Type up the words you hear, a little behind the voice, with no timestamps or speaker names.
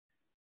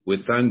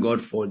We thank God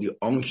for the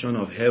unction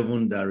of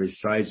heaven that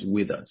resides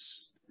with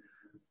us.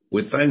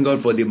 We thank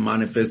God for the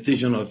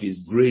manifestation of His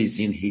grace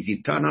in His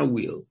eternal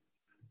will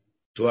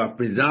to have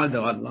preserved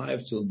our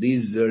lives to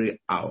this very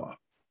hour.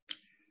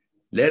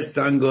 Let's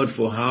thank God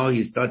for how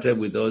He started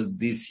with us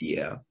this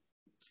year.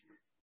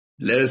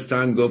 Let's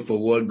thank God for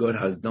what God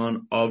has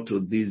done up to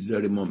this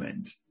very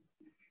moment.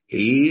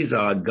 He is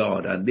our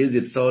God, and this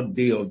is the third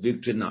day of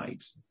Victory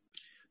Night.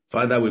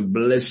 Father, we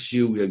bless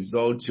you, we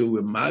exalt you,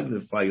 we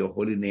magnify your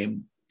holy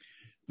name.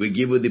 We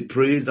give you the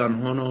praise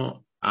and honor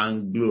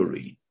and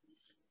glory.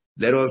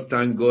 Let us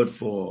thank God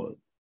for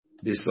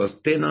the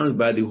sustenance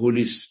by the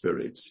Holy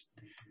Spirit.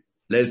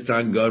 Let's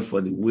thank God for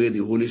the way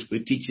the Holy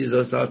Spirit teaches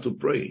us how to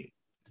pray.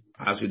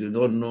 As we do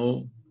not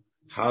know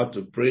how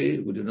to pray,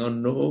 we do not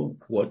know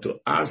what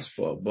to ask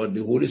for, but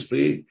the Holy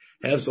Spirit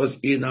helps us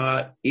in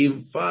our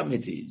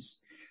infirmities.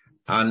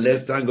 And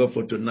let's thank God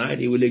for tonight.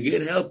 He will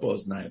again help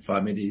us in our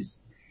infirmities.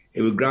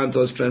 He will grant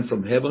us strength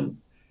from heaven.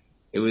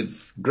 He will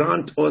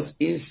grant us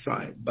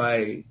insight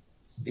by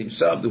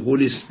Himself, the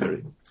Holy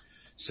Spirit,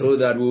 so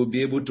that we will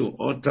be able to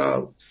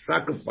utter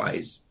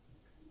sacrifice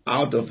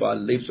out of our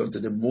lips unto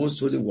the Most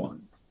Holy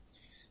One,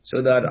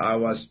 so that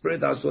our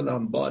spirit, our soul,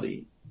 and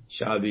body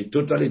shall be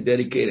totally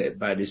dedicated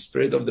by the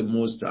Spirit of the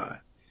Most High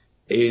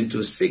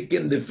into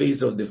seeking the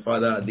face of the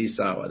Father at this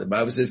hour. The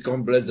Bible says,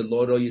 "Come, bless the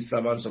Lord, all ye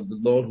servants of the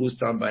Lord who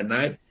stand by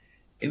night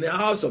in the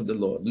house of the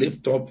Lord.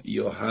 Lift up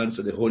your hands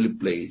to the holy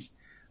place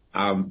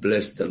and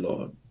bless the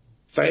Lord."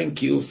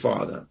 Thank you,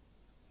 Father,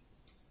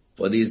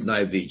 for this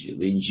night vigil.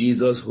 In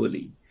Jesus'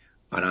 holy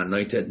and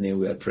anointed name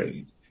we are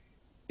praying.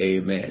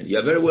 Amen. You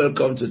are very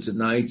welcome to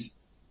tonight.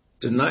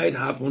 Tonight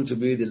happened to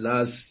be the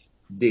last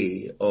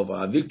day of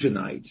our Victory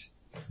Night,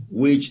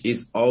 which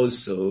is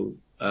also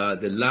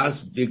the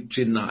last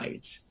Victory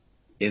Night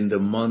in the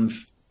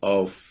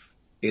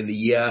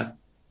year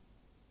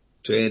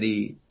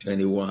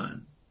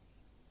 2021.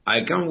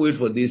 I can't wait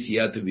for this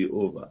year to be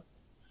over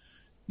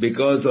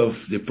because of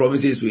the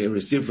promises we have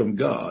received from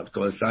God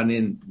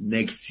concerning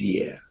next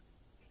year.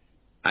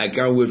 I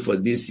can't wait for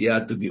this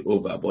year to be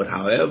over. But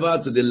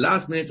however, to the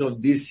last minute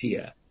of this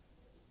year,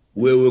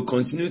 we will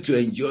continue to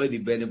enjoy the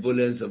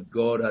benevolence of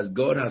God as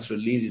God has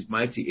released His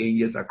mighty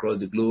angels across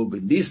the globe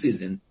in this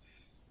season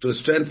to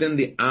strengthen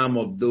the arm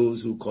of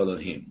those who call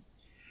on Him.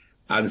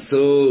 And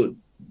so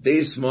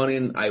this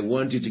morning, I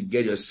want you to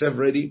get yourself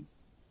ready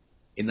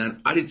in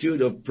an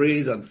attitude of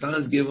praise and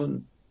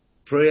thanksgiving,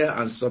 prayer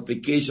and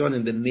supplication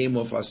in the name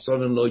of our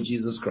Son and Lord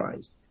Jesus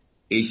Christ.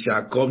 It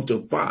shall come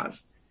to pass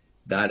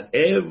that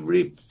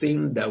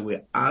everything that we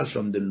ask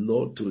from the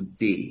Lord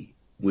today,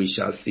 we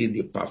shall see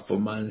the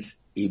performance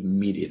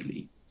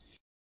immediately.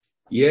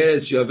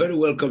 Yes, you are very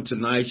welcome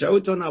tonight. Shall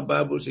we turn our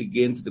Bibles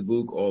again to the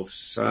book of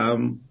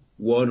Psalm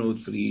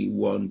 103,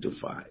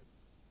 1-5.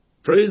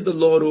 Praise the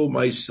Lord, O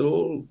my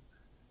soul.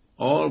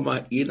 All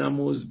my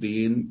innermost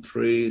being,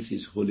 praise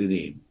His holy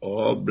name.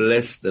 Oh,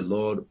 bless the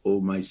Lord, O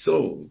my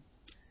soul.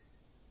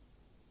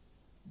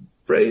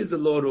 Praise the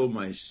Lord, O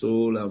my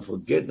soul, and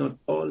forget not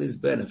all His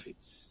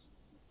benefits,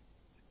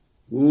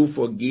 who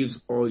forgives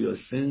all your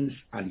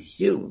sins and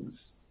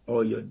heals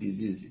all your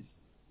diseases,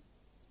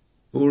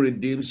 who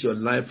redeems your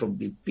life from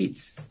the pit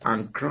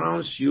and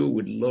crowns you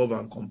with love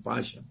and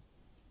compassion,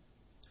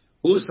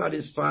 who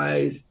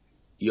satisfies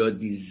your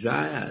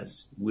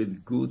desires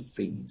with good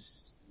things,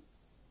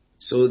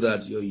 so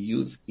that your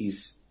youth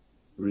is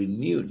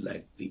renewed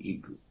like the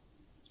eagle.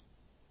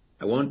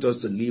 I want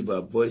us to leave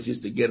our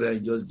voices together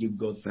and just give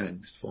God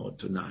thanks for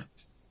tonight.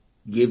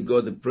 Give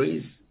God the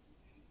praise.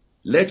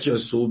 Let your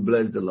soul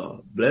bless the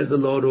Lord. Bless the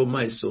Lord, O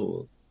my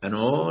soul, and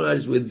all that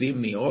is within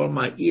me, all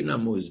my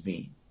innermost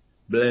being.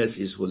 Bless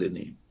His holy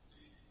name.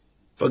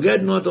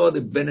 Forget not all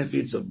the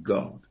benefits of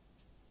God,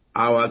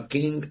 our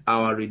King,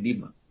 our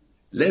Redeemer.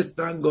 Let's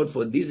thank God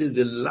for this is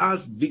the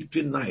last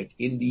Victory Night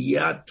in the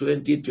year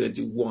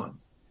 2021.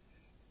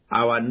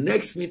 Our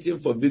next meeting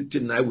for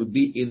Victory Night will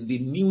be in the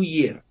new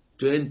year,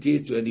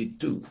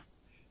 2022,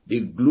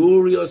 the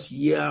glorious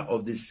year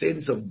of the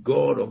saints of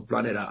God on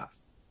planet Earth.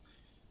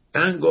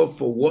 Thank God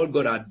for what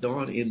God had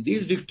done in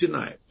this Victory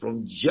Night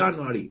from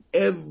January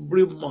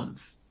every month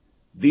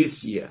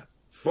this year.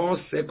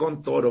 First,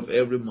 second, third of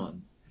every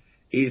month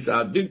is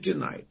our Victory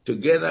Night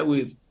together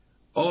with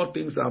All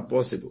Things Are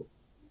Possible.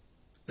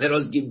 Let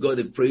us give God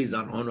the praise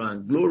and honor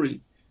and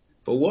glory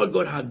for what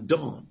God had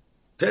done.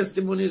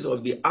 Testimonies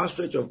of the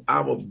outstretch of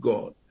arm of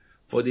God,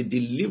 for the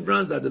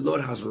deliverance that the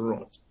Lord has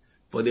wrought,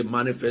 for the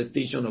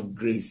manifestation of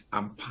grace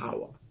and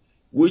power,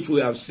 which we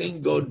have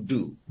seen God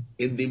do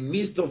in the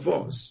midst of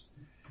us.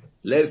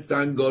 Let's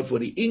thank God for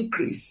the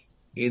increase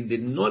in the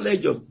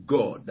knowledge of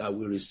God that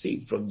we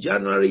received from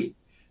January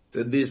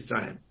to this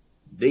time.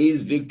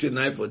 This Victory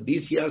Night for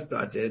this year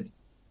started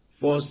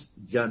 1st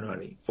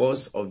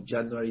of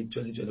January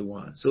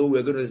 2021. So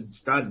we're going to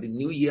start the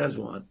New Year's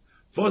one,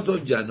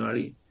 1st of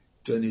January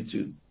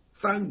 22.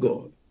 Thank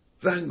God,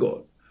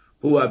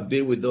 who have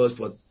been with us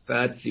for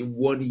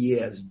 31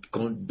 years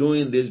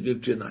doing this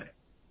Victory Night.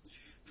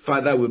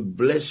 Father, we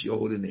bless your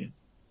holy name.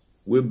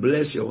 We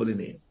bless your holy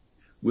name.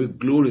 We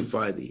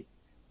glorify thee.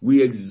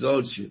 We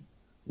exalt you.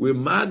 We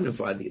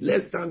magnify thee.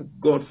 Let's thank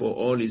God for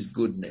all his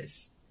goodness.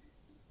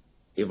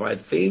 If I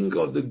think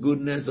of the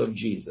goodness of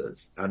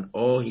Jesus and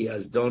all he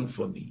has done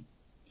for me,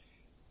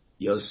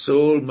 your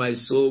soul, my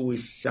soul, will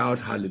shout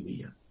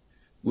hallelujah.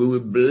 We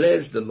will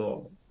bless the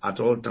Lord at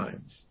all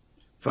times.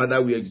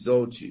 Father, we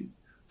exalt you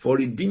for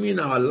redeeming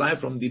our life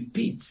from the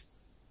pit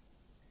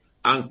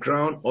and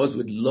crown us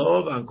with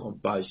love and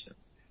compassion.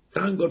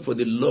 Thank God for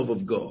the love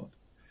of God.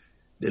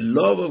 The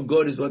love of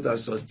God is what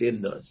has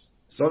sustained us.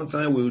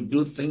 Sometimes we will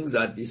do things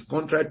that is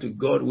contrary to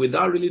God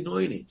without really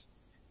knowing it.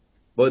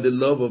 But the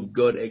love of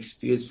God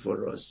expiates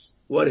for us.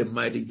 What a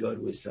mighty God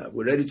we serve.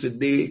 We read it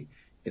today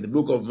in the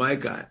book of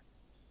Micah,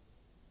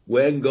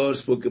 when God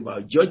spoke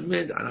about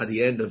judgment, and at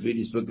the end of it,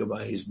 he spoke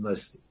about his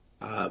mercy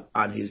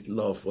and his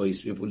love for his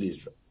people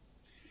Israel.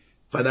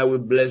 Father, we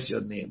bless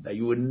your name, that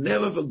you will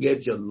never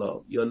forget your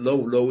love. Your love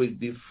will always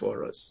be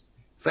for us.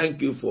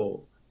 Thank you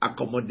for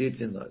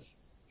accommodating us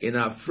in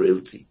our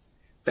frailty.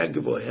 Thank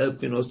you for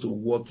helping us to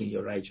walk in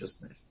your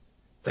righteousness.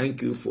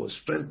 Thank you for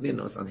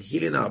strengthening us and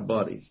healing our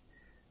bodies.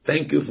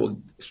 Thank you for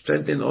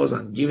strengthening us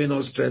and giving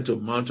us strength to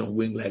mount on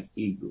wings like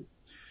eagle.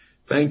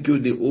 Thank you.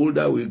 The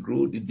older we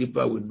grow, the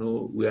deeper we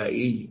know we are in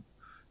you.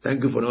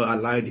 Thank you for not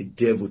allowing the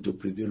devil to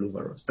prevail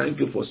over us. Thank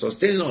you for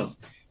sustaining us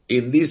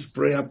in this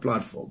prayer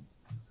platform.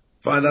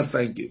 Father,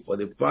 thank you for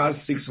the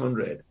past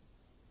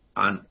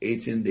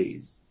 618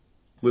 days.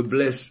 We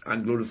bless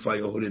and glorify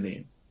your holy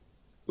name.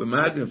 We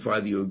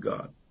magnify thee, O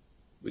God.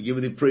 We give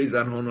you the praise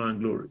and honor and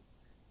glory.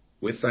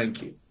 We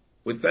thank you.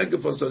 We thank you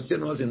for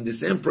sustaining us in the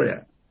same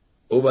prayer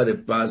over the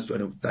past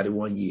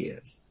 31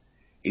 years.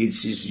 It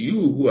is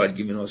you who are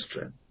giving us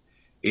strength.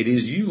 It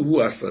is you who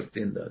has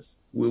sustained us.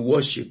 We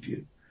worship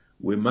you.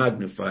 We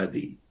magnify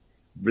thee.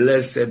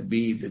 Blessed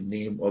be the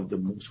name of the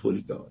most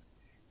holy God.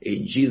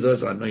 In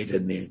Jesus'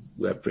 anointed name,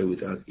 we are praying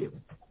with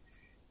thanksgiving.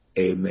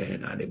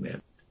 Amen and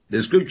amen.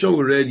 The scripture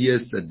we read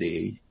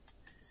yesterday,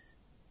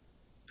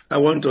 I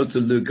want us to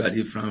look at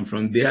it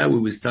from there. We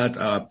will start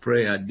our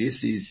prayer.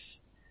 This is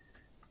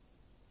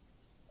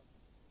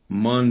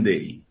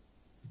Monday.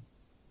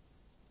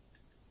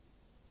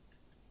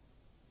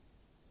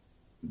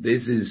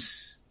 This is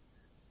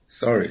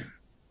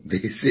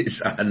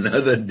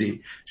another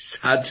day,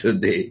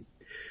 Saturday.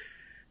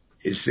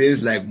 It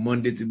seems like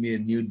Monday to me, a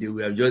new day.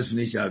 We have just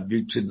finished our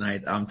victory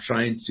night. I'm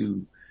trying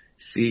to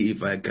see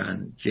if I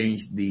can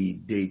change the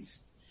dates.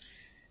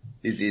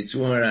 This is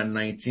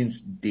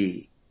 219th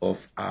day of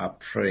our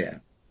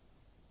prayer.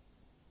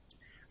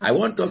 I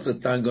want us to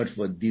thank God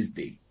for this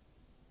day,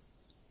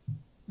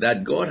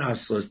 that God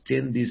has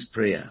sustained this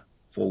prayer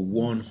for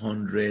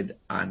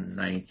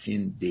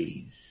 119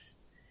 days.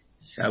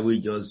 Shall we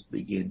just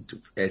begin to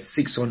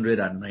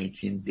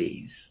 619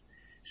 days,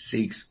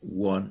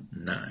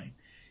 619.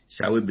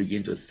 Shall we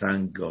begin to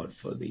thank God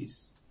for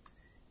this?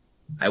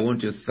 I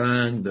want to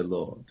thank the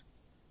Lord,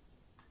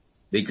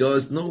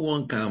 because no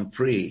one can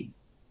pray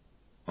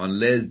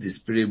unless the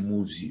Spirit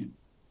moves you.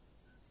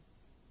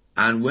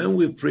 And when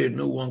we pray,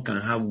 no one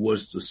can have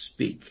words to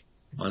speak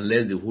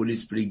unless the Holy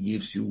Spirit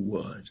gives you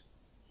word.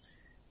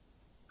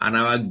 And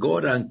our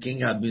God and King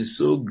have been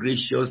so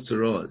gracious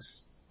to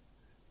us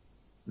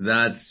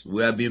that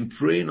we have been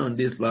praying on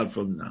this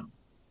platform now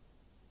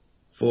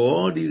for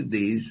all these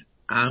days,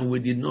 and we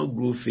did not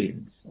grow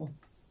faint.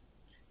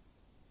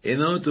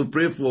 To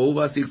pray for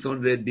over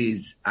 600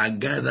 days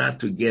and gather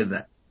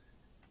together,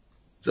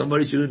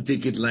 somebody shouldn't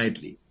take it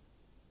lightly.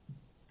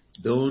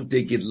 Don't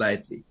take it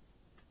lightly.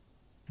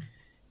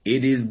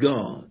 It is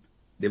God.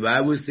 The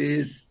Bible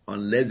says,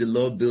 unless the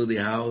Lord build the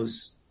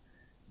house,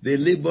 they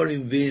labor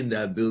in vain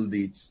that build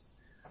it.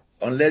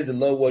 Unless the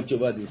Lord watch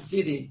over the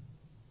city,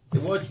 the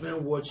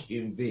watchmen watch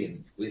in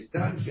vain. We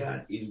stand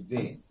guard in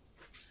vain.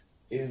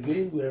 In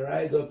vain we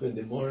rise up in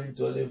the morning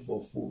toiling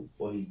for food,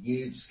 for he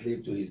gave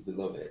sleep to his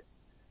beloved.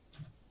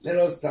 Let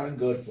us thank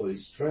God for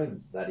his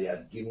strength that he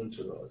has given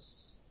to us.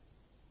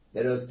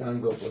 Let us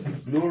thank God for the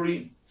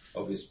glory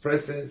of his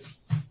presence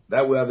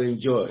that we have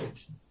enjoyed.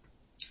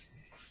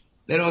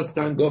 Let us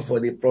thank God for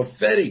the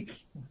prophetic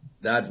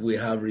that we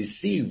have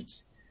received.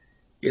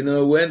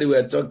 When they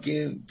were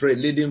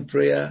leading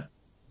prayer,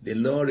 the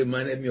Lord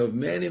reminded me of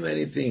many,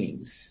 many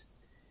things.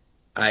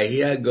 I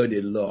hear God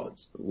a lot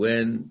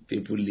when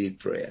people lead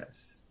prayers.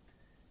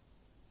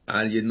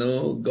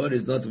 And God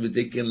is not to be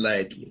taken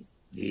lightly.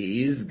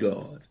 He is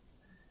God.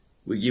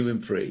 We give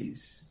him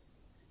praise.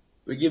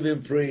 We give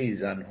him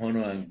praise and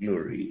honor and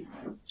glory.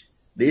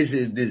 This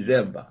is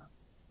December,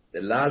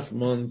 the last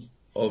month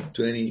of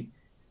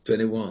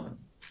 2021,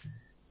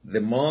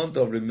 the month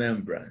of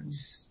remembrance.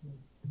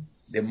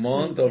 The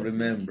month of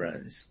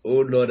remembrance.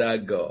 O Lord our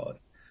God,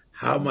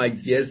 how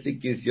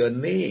majestic is your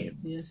name.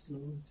 Yes,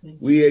 Lord. Thank you.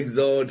 We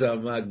exalt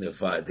and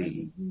magnify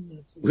thee.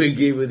 We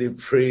give you the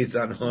praise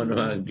and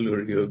honor and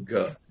glory, O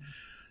God.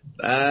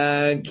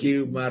 Thank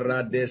you,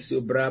 Marade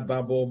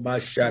Subrababo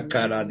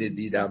Mashakara de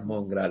Dida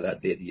Mongrala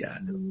de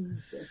Diado.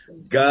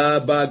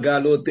 Gaba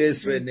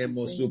Galotes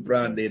Renemo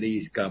Suprande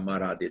Ris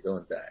Camara de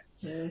Donda.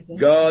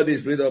 God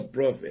is with a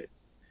prophet.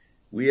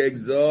 We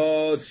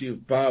exalt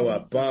you.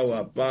 Power,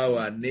 power,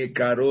 power.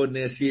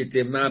 Nekarone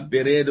site ma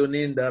peredo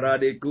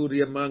nindarade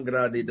kuria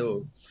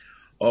mangradido.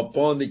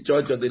 Upon the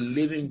church of the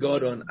living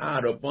God on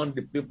earth, upon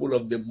the people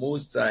of the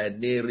Most High,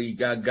 Neri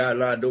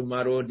Gagala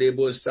Domaro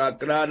Debo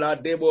Sakrala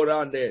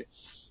Deborande.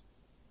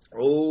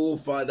 Oh,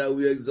 Father,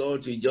 we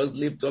exalt you. Just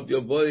lift up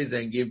your voice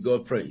and give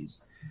God praise.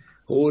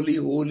 Holy,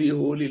 holy,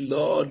 holy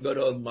Lord God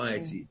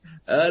Almighty.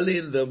 Early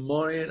in the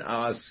morning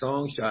our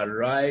song shall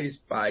rise.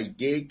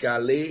 Page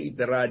kale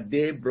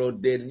drade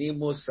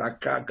brodenimo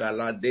sakaka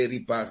la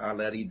deripa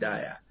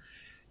halaridaya.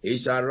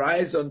 It shall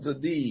rise unto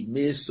thee.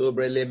 Me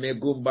sobrele me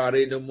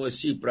gumbare no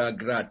moshipra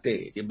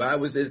grate. The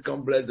Bible says,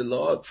 come bless the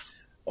Lord.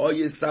 All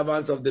ye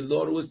servants of the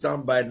Lord who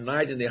stand by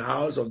night in the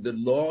house of the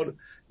Lord,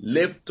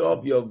 lift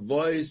up your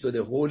voice to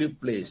the holy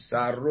place.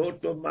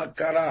 Saroto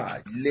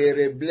makara,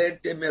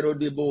 lereblete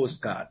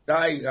merodiboska,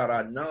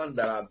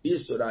 taigarananda,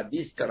 abisura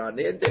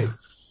diskaranende.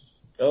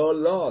 Oh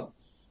Lord,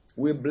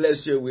 we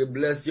bless you, we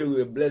bless you,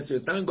 we bless you.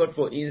 Thank God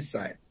for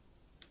insight.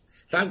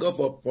 Thank God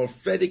for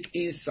prophetic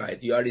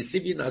insight. You are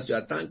receiving as you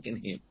are thanking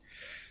Him.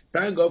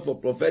 Thank God for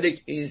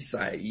prophetic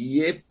insight.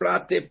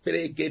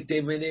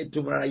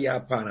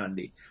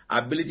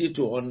 Ability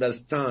to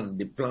understand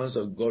the plans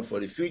of God for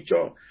the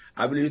future.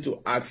 Ability to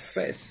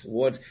access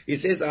what He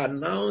says,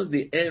 announce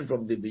the end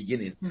from the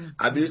beginning.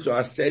 Ability to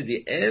access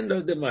the end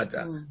of the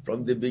matter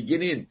from the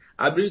beginning.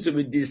 Ability to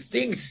be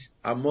distinct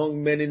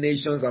among many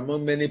nations,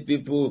 among many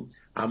people,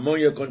 among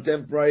your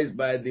contemporaries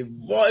by the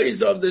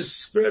voice of the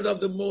Spirit of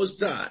the Most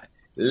High.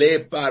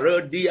 Le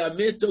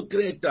parodiameto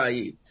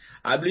cretai.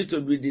 Ability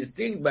to be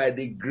distinct by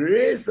the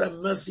grace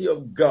and mercy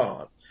of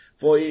God.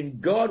 For in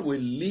God we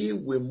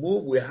live, we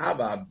move, we have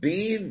our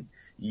being.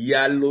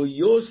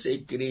 Yaloyo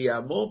se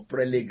criamo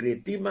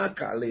prelegretima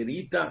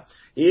calerita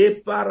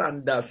e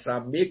paranda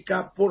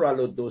sameka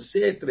poralo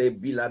dosetre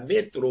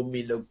bilametro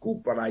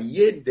miloku para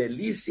ye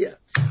delicia.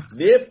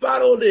 Ne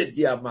parole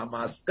dia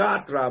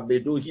mamaskatra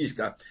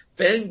beduhiska.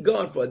 Thank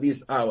God for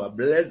this hour.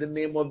 Bless the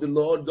name of the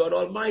Lord God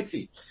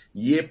Almighty.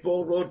 That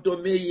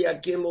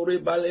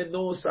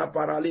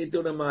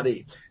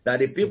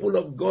the people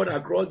of God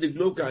across the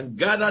globe can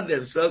gather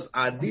themselves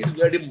at this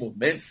very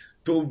moment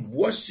to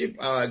worship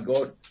our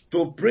God,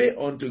 to pray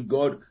unto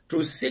God,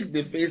 to seek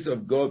the face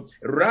of God.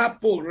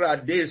 Rapo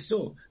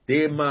radeso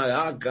de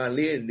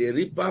maagale de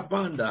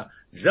ripapanda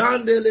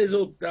zandeles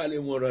optale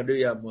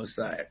moradeya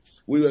mosai.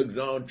 We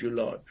exalt you,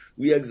 Lord.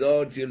 We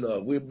exalt you,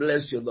 Lord. We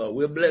bless you, Lord.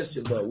 We bless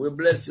you, Lord. We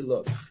bless you,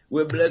 Lord.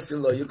 We bless you,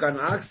 Lord. You can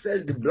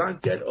access the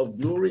blanket of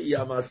glory.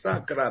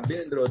 Yamasakra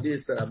bendro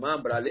disra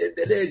mambra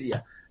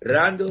letelesia.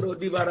 Randoro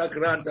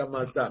divarakranta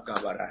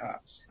masaka baraha.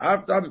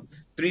 After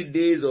 3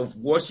 days of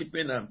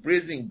worshiping and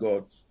praising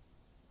God,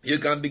 you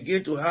can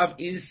begin to have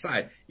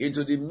insight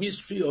into the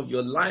mystery of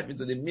your life,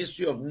 into the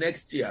mystery of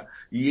next year.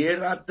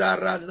 As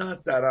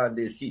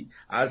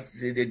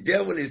the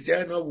devil is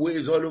sending up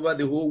waves all over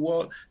the whole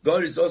world,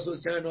 God is also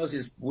sending us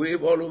His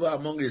wave all over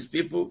among His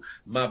people,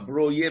 so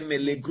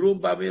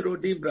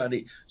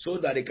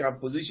that He can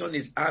position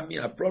His army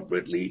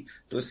appropriately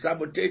to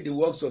sabotage the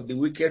works of the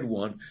wicked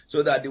one,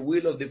 so that the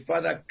will of the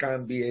Father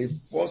can be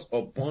enforced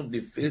upon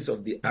the face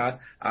of the earth.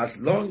 As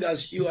long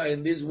as you are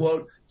in this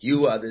world,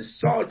 you are the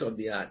salt of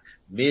the earth.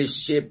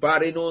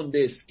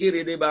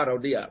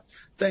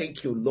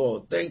 Thank you,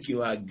 Lord. Thank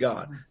you, our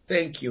God.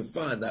 Thank you,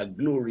 Father.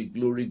 Glory,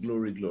 glory,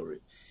 glory, glory.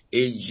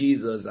 In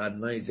Jesus'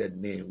 anointed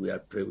name, we are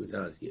praying with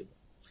thanksgiving.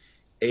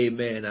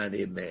 Amen and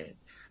amen.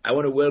 I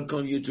want to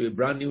welcome you to a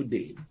brand new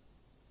day.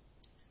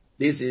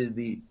 This is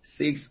the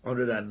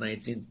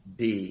 619th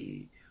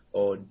day,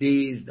 or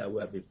days that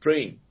we have been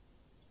praying.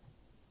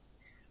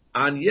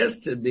 And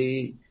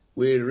yesterday,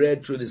 we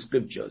read through the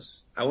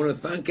scriptures. I want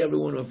to thank every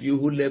one of you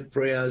who led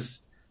prayers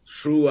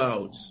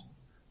throughout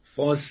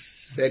 1st,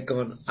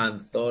 2nd,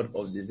 and 3rd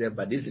of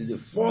December. This is the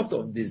 4th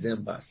of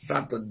December,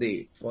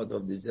 Saturday, 4th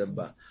of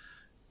December,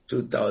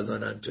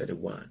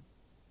 2021.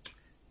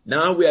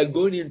 Now we are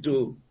going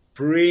into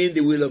praying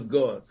the will of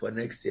God for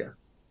next year.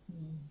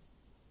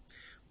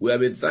 We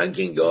have been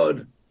thanking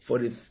God for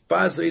the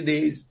past 3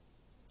 days.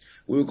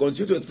 We will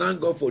continue to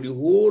thank God for the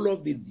whole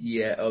of the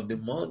year, of the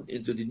month,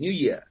 into the new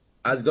year,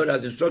 as God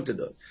has instructed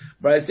us.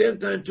 But at the same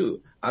time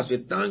too, as we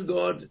thank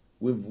God,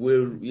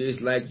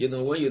 it's like,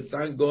 when you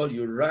thank God,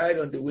 you ride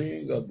on the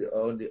wing of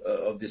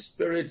the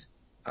Spirit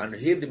and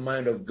hear the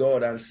mind of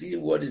God and see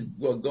what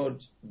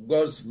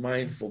God's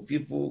mind for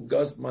people,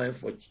 God's mind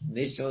for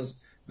nations,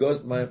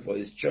 God's mind for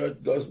His church,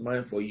 God's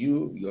mind for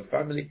you, your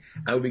family,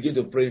 and we begin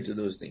to pray into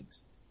those things.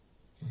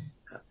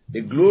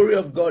 The glory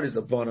of God is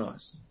upon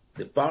us.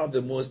 The power of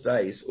the Most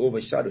High is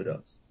overshadowed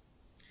us.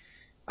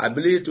 I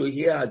believe to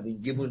hear has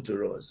been given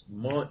to us.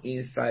 More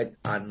insight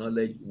and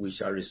knowledge we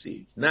shall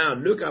receive. Now,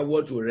 look at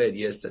what we read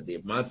yesterday,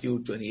 Matthew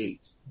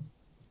 28,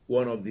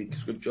 one of the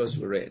scriptures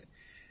we read.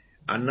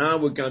 And now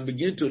we can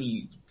begin to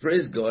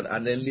praise God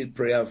and then lead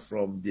prayer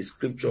from the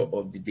scripture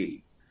of the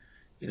day.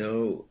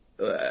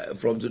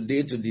 From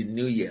today to the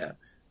new year,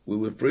 We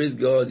will praise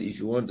God. If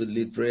you want to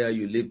lead prayer,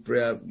 you lead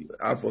prayer.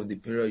 Half of the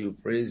prayer you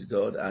praise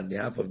God, and the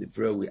half of the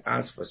prayer we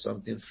ask for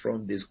something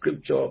from the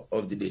scripture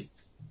of the day,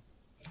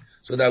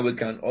 so that we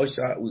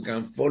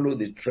can follow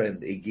the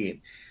trend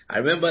again. I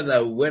remember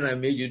that when I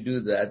made you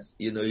do that,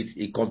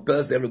 it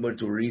compels everybody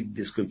to read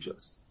the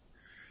scriptures,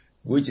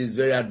 which is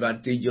very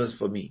advantageous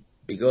for me,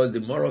 because the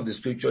more of the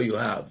scripture you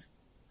have,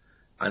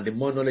 and the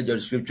more knowledge of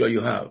the scripture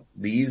you have,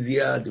 the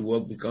easier the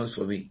work becomes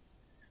for me.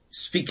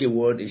 Speak a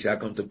word, it shall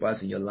come to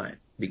pass in your life,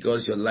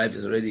 because your life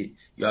is already,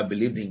 you have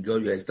believed in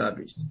God, you are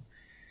established.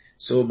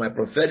 So my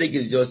prophetic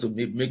is just to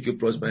make you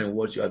prosper in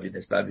what you have been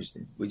established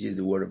in, which is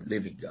the word of the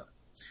living God.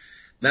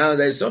 Now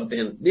there is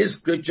something, this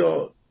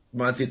scripture,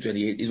 Matthew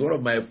 28, is one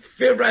of my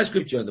favorite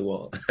scriptures in the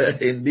world,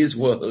 in this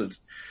world.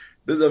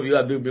 Those of you who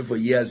have been with me for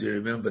years, you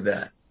remember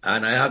that.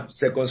 And I have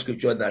second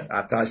scripture that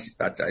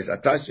is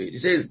attached to it.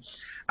 It says,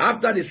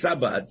 after the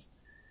Sabbath,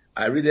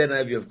 I read the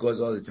NIV of course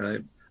all the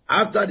time,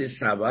 after the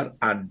Sabbath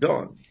at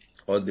dawn,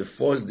 on the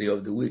first day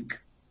of the week,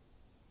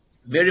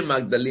 Mary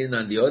Magdalene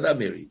and the other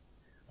Mary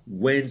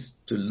went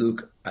to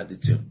look at the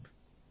tomb.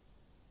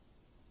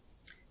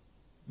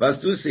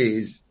 Verse 2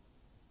 says,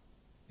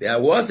 there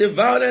was a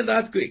violent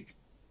earthquake.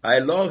 I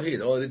love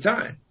it all the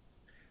time.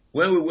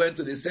 When we went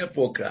to the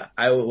sepulchre,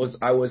 I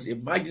was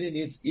imagining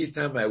it each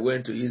time I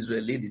went to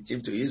Israel, lead the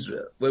team to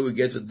Israel, when we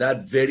get to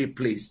that very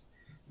place,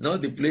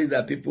 not the place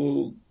that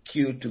people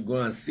queue to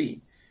go and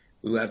see.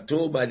 We were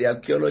told by the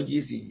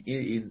archaeologists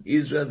in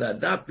Israel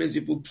that place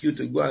people queue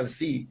to go and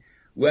see,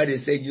 where they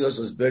say Jesus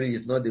was buried,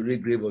 is not the real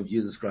grave of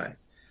Jesus Christ.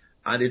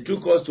 And they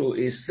took us to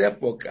a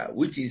sepulchre,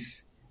 which is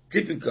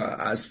typical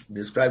as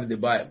described in the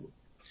Bible.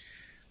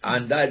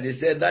 And that they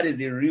said that is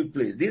the real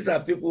place. These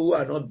are people who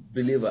are not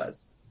believers.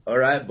 All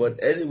right,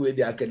 but anyway,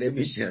 the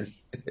academicians.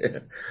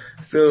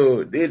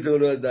 So they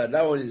told us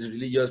that one is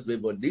religious place,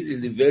 but this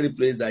is the very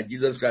place that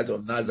Jesus Christ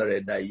of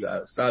Nazareth that you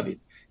are serving.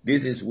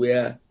 This is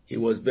where he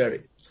was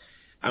buried.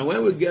 And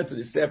when we get to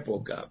the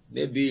sepulchre,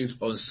 maybe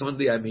on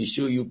Sunday I may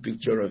show you a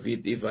picture of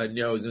it. If I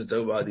knew I was going to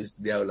talk about this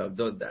today, I would have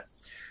done that.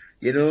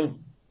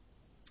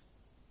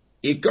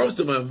 It comes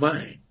to my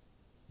mind.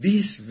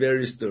 This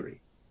very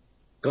story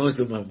comes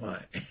to my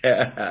mind.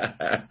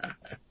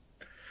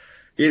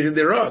 It's in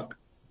the rock.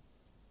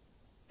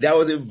 There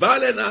was a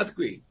violent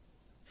earthquake.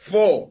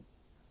 4.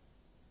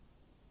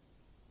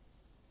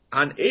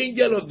 An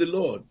angel of the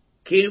Lord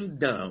came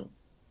down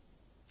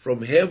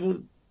from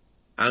heaven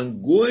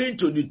and going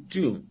to the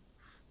tomb,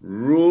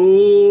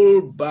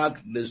 rolled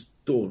back the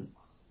stone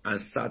and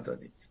sat on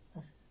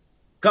it.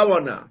 Come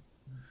on now.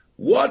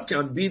 What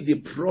can be the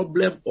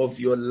problem of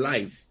your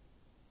life?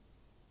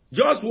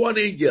 Just one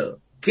angel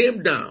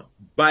came down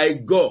by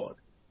God.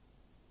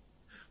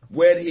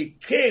 When he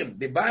came,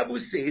 the Bible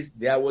says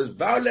there was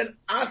violent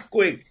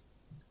earthquake.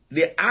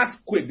 The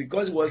earthquake,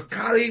 because it was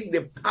carrying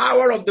the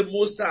power of the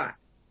Most High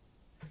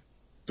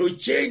to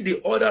change the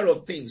order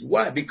of things.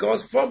 Why?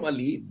 Because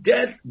formerly,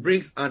 death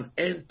brings an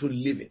end to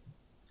living.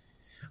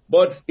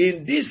 But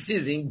in this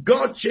season,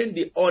 God changed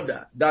the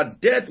order that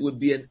death would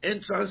be an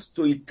entrance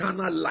to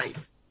eternal life.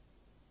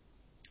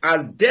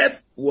 As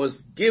death was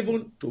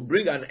given to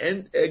bring an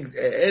end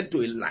to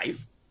a life,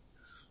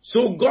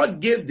 so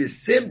God gave the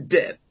same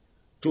death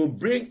to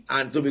bring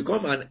and to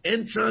become an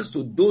entrance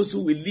to those who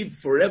will live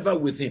forever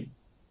with him.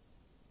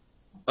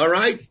 All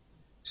right?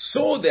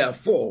 So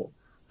therefore,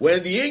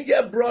 when the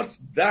angel brought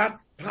that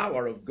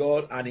power of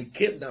God and it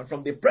came down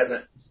from the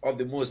presence of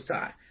the Most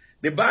High,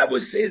 the Bible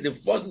says the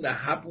first thing that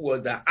happened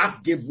was the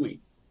earth gave way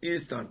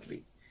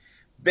instantly.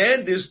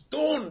 Then the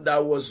stone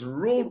that was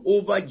rolled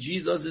over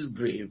Jesus'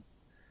 grave,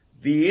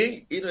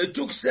 it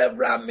took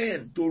several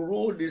men to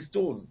roll the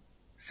stone,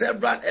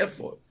 several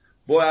efforts.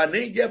 But an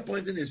angel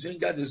pointing his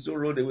finger, the stone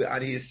rolled away,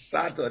 and he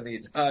sat on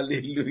it.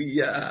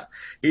 Hallelujah.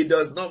 It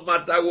does not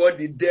matter what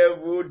the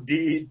devil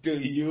did to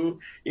you.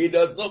 It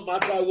does not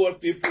matter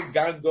what people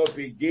gang up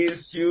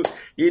against you.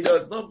 It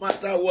does not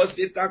matter what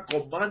Satan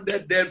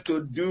commanded them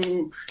to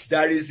do.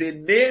 There is a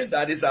name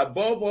that is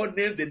above all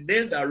names. The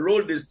name that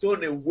rolled the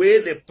stone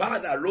away, the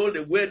power that rolled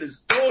away the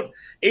stone,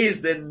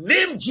 is the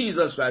name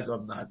Jesus Christ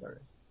of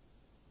Nazareth.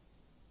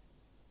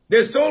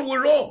 The stone will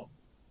roll.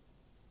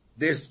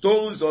 The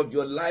stones of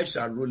your life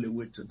shall roll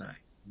away tonight,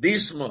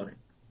 this morning.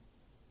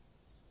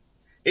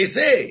 It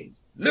says,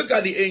 look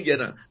at the angel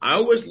now. I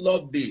always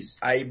love this.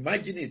 I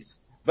imagine it.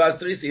 Verse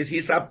 3 says,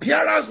 his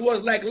appearance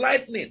was like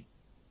lightning.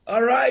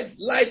 All right?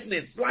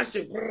 Lightning,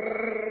 flashing.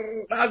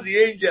 That's the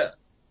angel.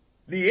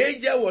 The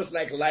angel was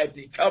like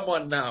lightning. Come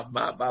on now.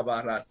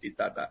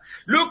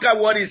 Look at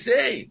what he's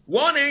saying.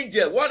 One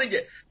angel.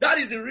 That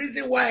is the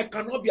reason why I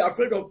cannot be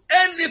afraid of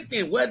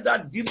anything.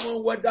 Whether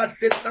demon, whether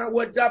Satan,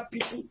 whether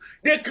people.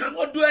 They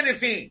cannot do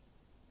anything.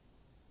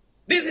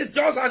 This is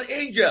just an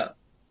angel.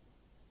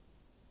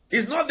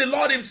 It's not the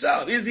Lord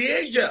himself. It's the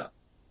angel.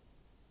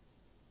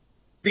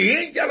 The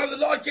angel of the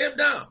Lord came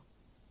down.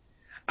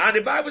 And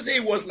the Bible says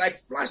it was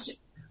like flashing.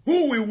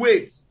 Who will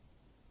wait?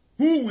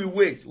 Who will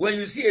wait when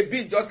you see a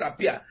beam just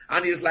appear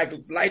and it's like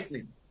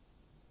lightning?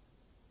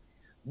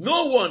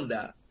 No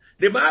wonder.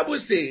 The Bible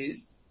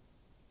says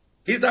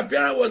His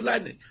appearance was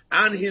lightning,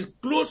 and his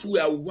clothes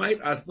were white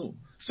as snow.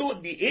 So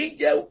the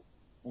angel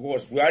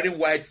was wearing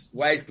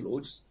white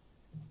clothes,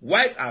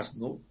 white as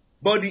snow,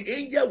 but the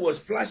angel was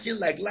flashing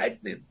like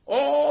lightning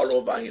all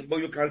over him. But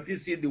you can still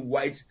see the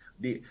white.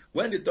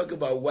 When they talk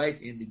about white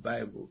in the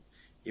Bible,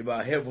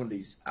 about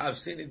heavenlies, I've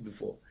seen it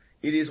before.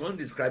 It is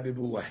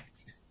undescribable white.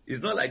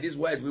 It's not like this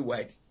white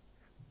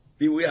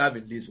we have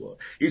in this world.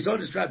 It's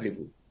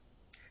undescribable.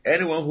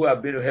 Anyone who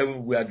has been to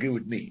heaven will agree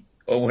with me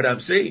on what I'm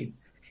saying.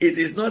 It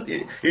is not,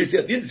 it's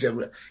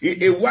indescribable.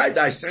 A white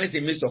that shines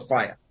in the midst of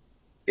fire.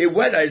 A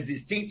white that is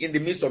distinct in the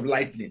midst of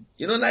lightning.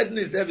 You know,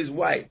 lightning itself is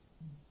white.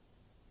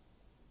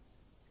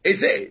 It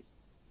says,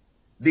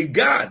 the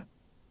guard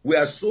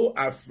were so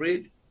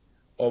afraid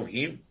of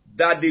him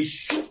that they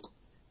shook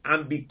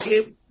and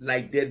became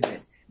like dead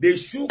men. They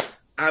shook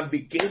and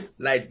became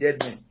like dead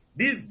men.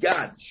 This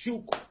guard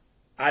shook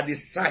at the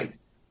sight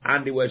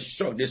and they were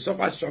shocked. They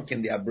suffered shock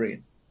in their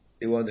brain.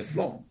 They were on the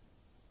floor.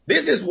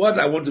 This is what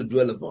I want to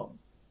dwell upon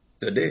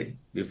today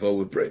before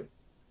we pray.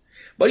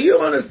 But you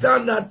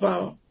understand that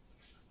power?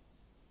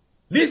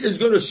 This is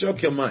going to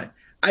shock your mind.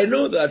 I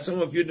know that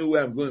some of you know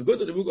where I'm going. Go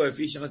to the book of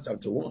Ephesians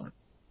chapter 1.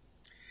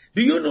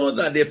 Do you know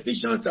that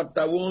Ephesians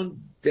chapter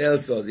 1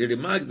 tells us, it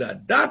remarks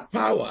that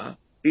power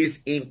is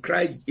in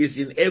Christ, is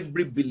in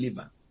every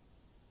believer.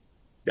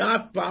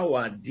 That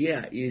power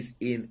there is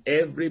in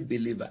every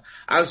believer.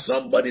 And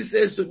somebody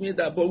says to me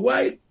that, but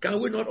why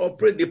can we not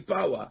operate the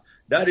power?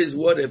 That is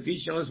what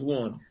Ephesians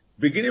 1,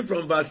 beginning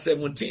from verse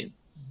 17.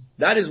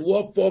 That is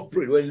what Paul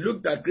prayed. When he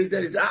looked at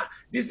Christians, he said,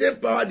 the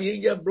same power the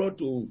angel brought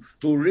to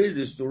raise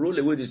this, to roll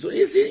away this,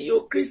 is in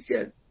you,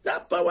 Christians.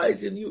 That power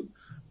is in you.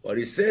 But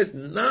he says,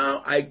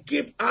 now I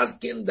keep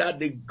asking that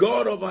the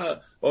God of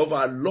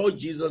our Lord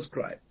Jesus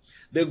Christ,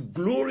 the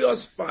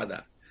glorious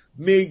Father,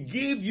 may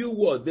give you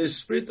what? The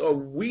spirit of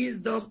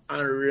wisdom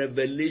and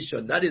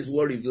revelation. That is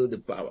what reveals the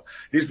power.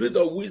 The spirit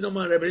of wisdom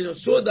and revelation,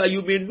 so that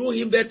you may know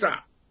him better.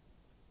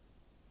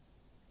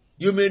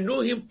 You may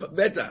know him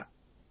better.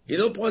 You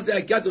know, Paul said,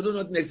 I can't do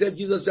nothing except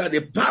Jesus said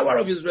the power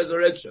of his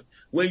resurrection.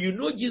 When you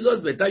know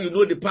Jesus better, you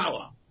know the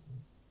power.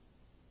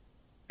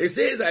 It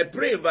says, I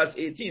pray in verse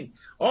 18,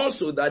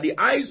 also that the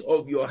eyes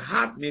of your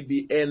heart may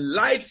be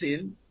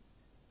enlightened,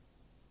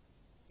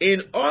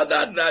 in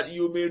order that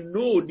you may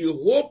know the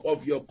hope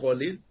of your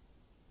calling,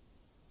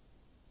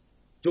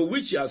 to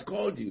which he has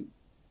called you,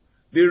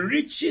 the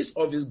riches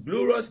of his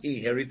glorious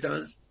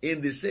inheritance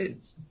in the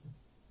saints,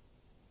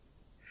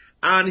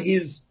 and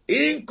his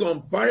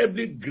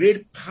incomparably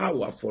great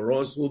power for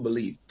us who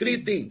believe.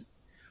 Three things.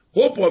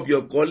 Hope of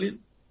your calling.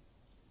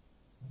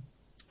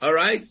 All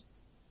right?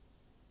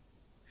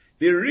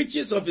 The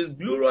riches of his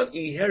glorious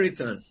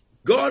inheritance.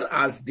 God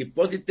has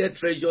deposited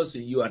treasures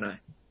in you and I.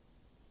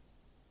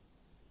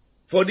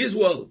 For this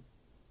world.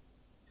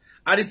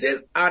 And it says,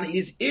 and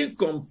his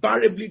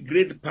incomparably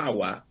great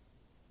power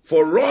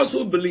for us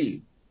who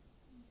believe.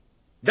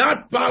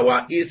 That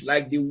power is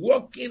like the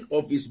working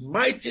of his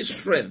mighty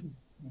strength,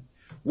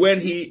 which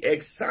he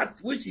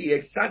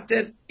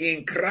exacted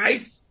in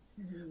Christ,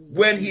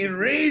 when he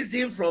raised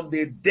him from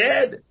the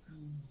dead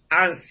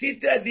and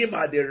seated him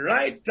at the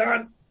right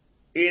hand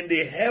in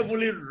the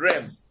heavenly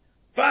realms,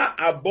 far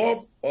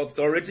above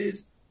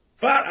authorities,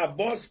 far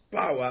above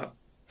power,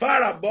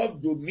 far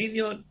above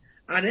dominion,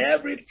 and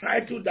every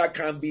title that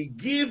can be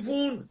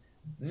given,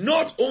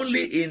 not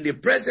only in the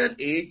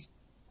present age,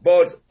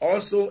 but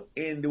also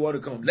in the one to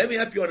come. Let me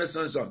help you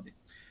understand something.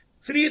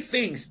 Three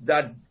things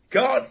that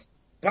God's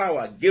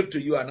power gave to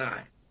you and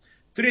I.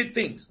 Three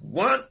things.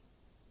 One,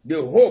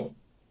 the hope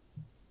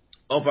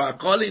of our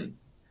calling,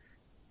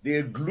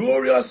 the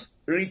glorious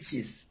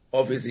riches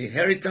of his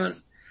inheritance,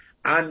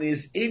 and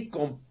his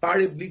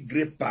incomparably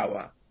great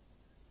power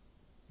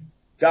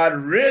that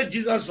raised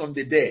Jesus from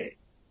the dead.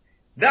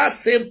 That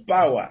same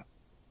power,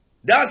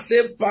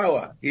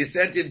 he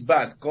sent it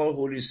back, called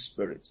Holy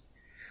Spirit.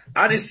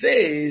 And it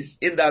says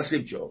in that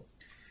scripture,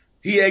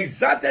 he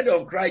exalted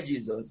on Christ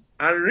Jesus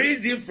and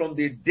raised him from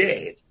the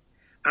dead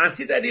and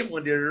seated him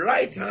on the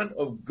right hand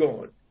of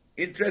God.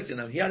 Interesting,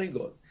 I'm hearing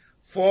God.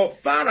 For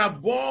far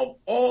above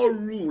all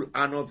rule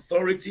and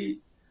authority,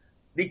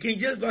 the King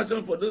James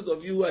Version, for those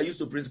of you who are used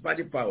to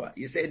principality power,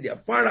 he said they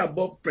are far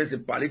above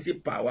principality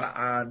power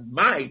and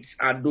might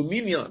and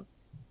dominion.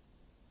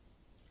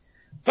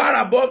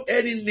 Far above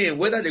any name,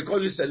 whether they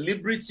call you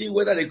celebrity,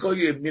 whether they call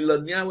you a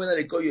millionaire, whether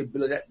they call you a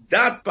billionaire,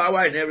 that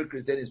power in every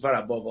Christian is far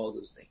above all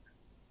those things.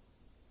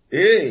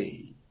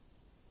 Hey.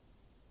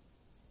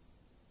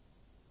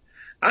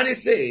 And it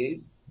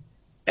says,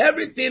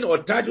 everything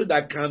or title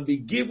that can be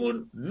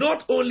given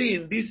not only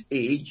in this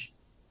age,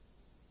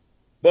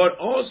 but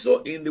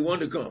also in the one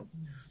to come.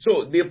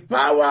 So the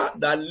power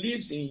that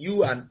lives in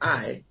you and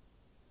I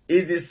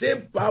is the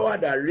same power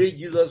that raised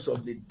Jesus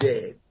from the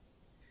dead.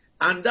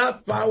 And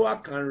that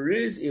power can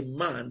raise a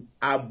man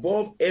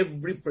above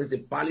every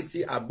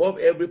principality, above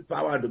every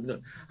power and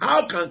dominion.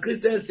 How can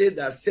Christians say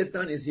that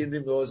Satan is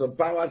hindering me or some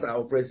powers are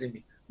oppressing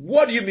me?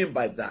 What do you mean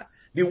by that?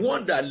 The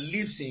one that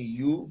lives in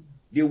you,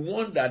 the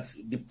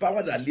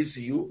power that lives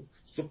in you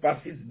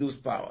supersedes those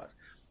powers.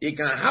 It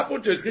can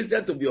happen to a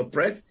Christian to be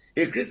oppressed.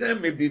 A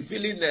Christian may be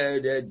feeling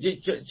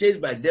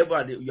chased by the devil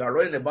and you are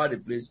running about the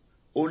place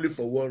only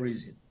for one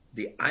reason.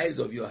 The eyes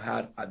of your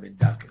heart have been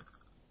darkened.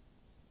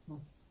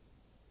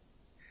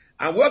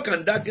 And what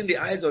can darken the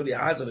eyes of the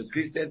heart of a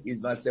Christian is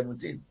verse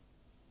 17.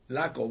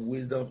 Lack of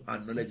wisdom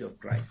and knowledge of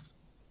Christ.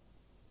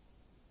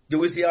 Do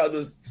we see how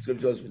those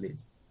scriptures relate?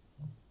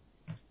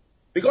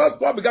 Because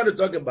Paul began to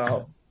talk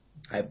about,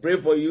 I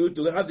pray for you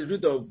to have the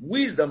spirit of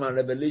wisdom and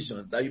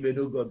revelation that you may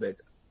know God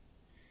better.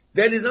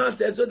 Then he now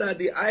says, so that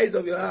the eyes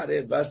of your heart,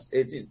 verse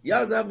 18, your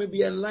eyes may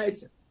be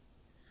enlightened,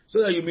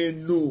 so that you may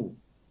know.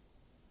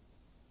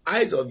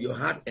 Eyes of your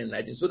heart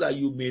enlightened, so that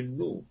you may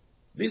know.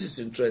 This is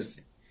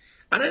interesting.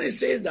 And then it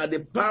says that the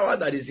power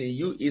that is in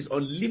you is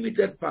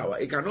unlimited power.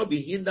 It cannot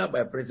be hindered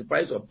by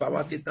principalities of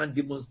power, Satan,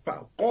 demons,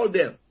 power. All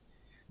them.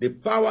 The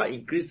power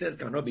in Christians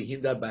cannot be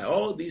hindered by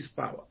all these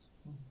powers.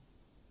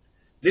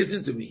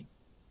 Listen to me.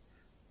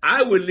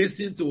 I will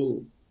listen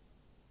to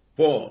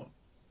Paul.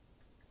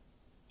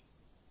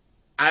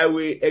 I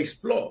will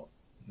explore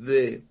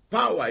the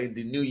power in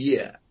the new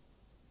year.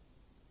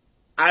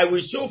 I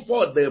will show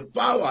forth the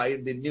power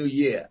in the new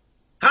year.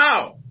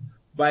 How?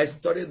 By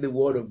studying the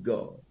word of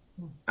God.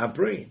 I'm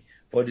praying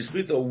for the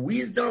spirit of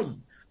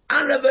wisdom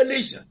and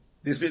revelation.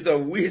 The spirit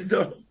of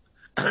wisdom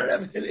and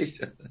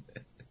revelation.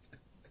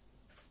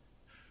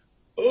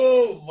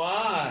 Oh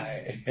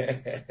my.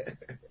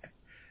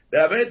 There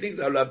are many things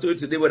I will have told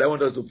you today, but I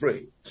want us to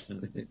pray.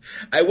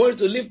 I want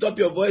you to lift up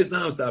your voice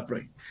now and start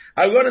praying.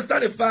 I will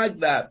understand the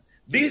fact that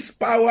this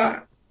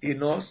power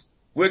in us,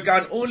 we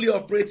can only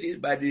operate it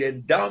by the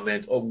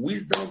endowment of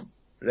wisdom,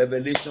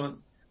 revelation,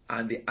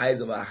 and the eyes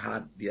of our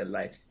heart be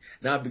enlightened.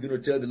 Now I begin to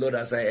tell the Lord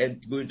as I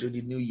go into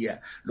the new year,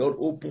 Lord,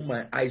 open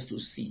my eyes to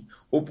see,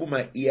 open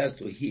my ears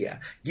to hear,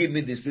 give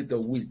me the spirit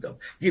of wisdom,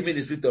 give me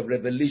the spirit of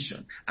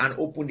revelation, and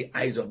open the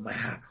eyes of my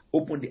heart,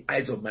 open the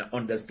eyes of my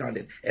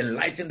understanding,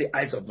 enlighten the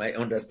eyes of my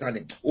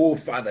understanding. Oh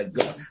Father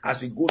God,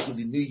 as we go to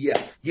the new year,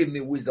 give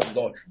me wisdom,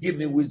 Lord, give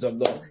me wisdom,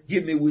 Lord,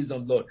 give me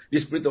wisdom, Lord, the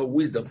spirit of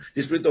wisdom,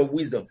 the spirit of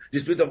wisdom, the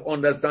spirit of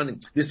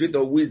understanding, the spirit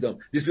of wisdom,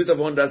 the spirit of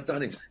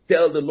understanding.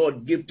 Tell the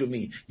Lord, give to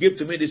me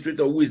the spirit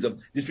of wisdom,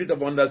 the spirit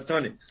of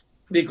understanding.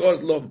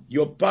 Because, Lord,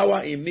 your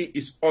power in me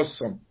is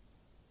awesome.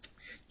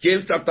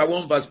 James chapter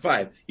 1 verse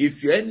 5. If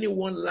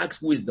anyone lacks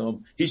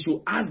wisdom, he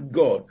should ask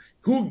God,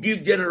 who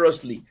gives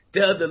generously.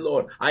 Tell the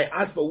Lord, I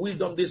ask for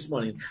wisdom this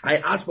morning. I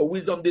ask for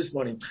wisdom this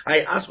morning. I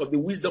ask for the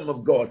wisdom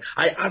of God.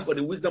 I ask for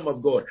the wisdom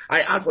of God. I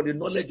ask for the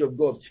knowledge of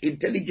God,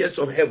 intelligence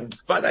of heaven.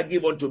 Father,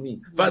 give unto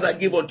me. Father,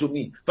 give unto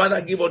me.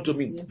 Father, give unto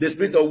me the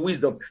spirit of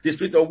wisdom, the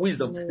spirit of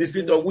wisdom, the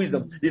spirit of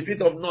wisdom, the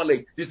spirit of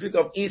knowledge, the spirit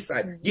of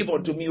insight. Give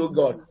unto me, O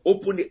God.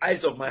 Open the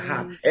eyes of my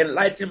heart.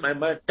 Enlighten my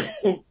mind.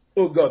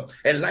 Oh God,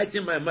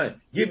 enlighten my mind.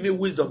 Give me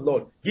wisdom,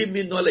 Lord. Give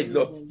me knowledge,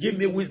 Lord. Give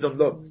me wisdom,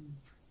 Lord.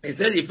 He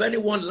said, if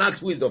anyone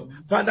lacks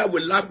wisdom, Father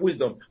will lack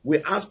wisdom.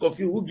 We ask of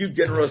you who give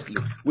generously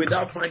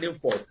without finding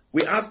fault.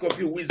 We ask of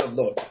you wisdom,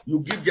 Lord. You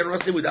give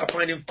generously without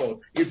finding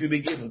fault. It will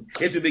be given.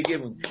 It will be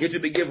given. It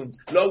will be given.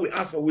 Lord, we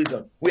ask for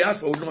wisdom. We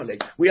ask for knowledge.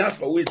 We ask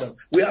for wisdom.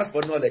 We ask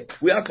for knowledge.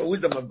 We ask for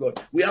wisdom of God.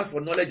 We ask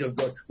for knowledge of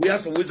God. We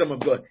ask for wisdom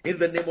of God. In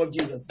the name of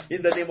Jesus.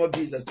 In the name of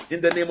Jesus.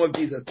 In the name of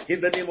Jesus.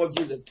 In the name of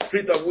Jesus.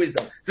 Spirit of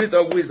wisdom. Spirit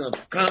of wisdom.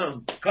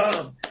 Come.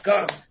 Come.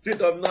 Come.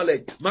 Spirit of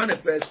knowledge.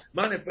 Manifest.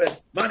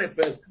 Manifest.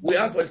 Manifest. We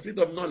ask for the spirit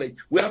of knowledge.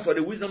 We ask for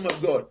the wisdom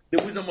of God.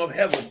 The wisdom of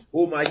heaven.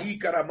 Oh my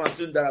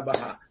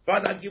Karamasundarabha.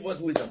 Father, give us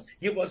wisdom.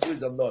 Give us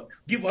wisdom, Lord.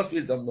 Give us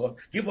wisdom, Lord.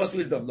 Give us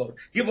wisdom, Lord.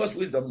 Give us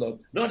wisdom, Lord.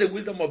 Not the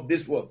wisdom of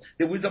this world,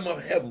 the wisdom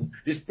of heaven,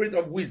 the spirit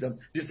of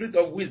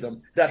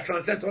wisdom that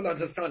transcends all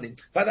understanding.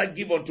 Father,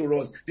 give unto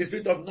us the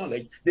spirit of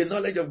knowledge, the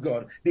knowledge of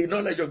God,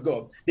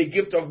 the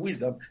gift of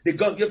wisdom, the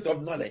God gift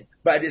of knowledge,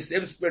 by the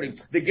same spirit,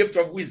 the gift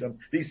of wisdom,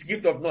 the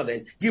gift of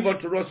knowledge. Give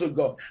unto us, O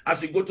God, as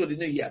we go to the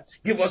new year.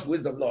 Give us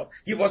wisdom, Lord.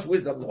 Give us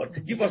wisdom,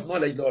 Lord. Give us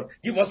knowledge, Lord.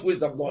 Give us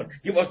wisdom, Lord.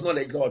 Give us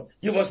knowledge, Lord.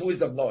 Give us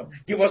wisdom, Lord.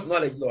 Give us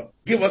knowledge, Lord.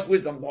 Give us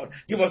wisdom, Lord.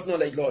 Give us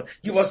knowledge, Lord.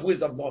 Give us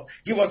wisdom, Lord.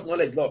 Give us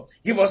knowledge, Lord.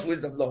 Give us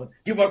wisdom, Lord.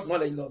 Give us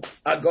knowledge, Lord.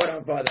 Our God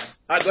and Father.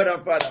 Our God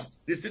and Father.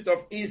 The spirit of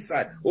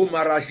insight. O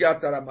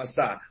Marashia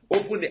Taramasa.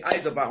 Open the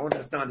eyes of our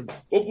understanding.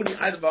 Open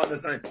the eyes of our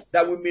understanding.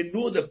 That we may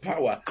know the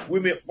power. We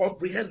may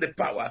comprehend the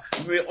power.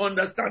 We may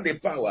understand the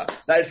power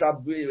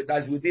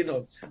that is within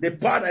us. The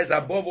power that is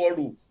above all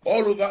rule.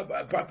 All over,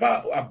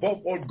 power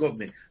above all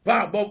government,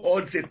 power above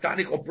all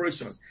satanic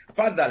operations.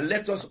 Father,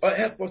 let us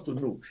help us to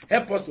know,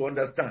 help us to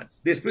understand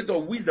the spirit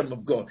of wisdom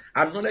of God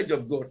and knowledge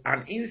of God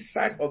and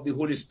insight of the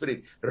Holy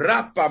Spirit.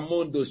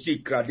 Rapamondo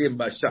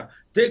Shikradembasha.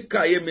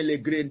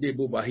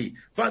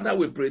 Father,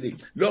 we pray thee.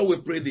 Lord, we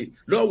pray thee.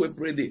 Lord, we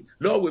pray thee.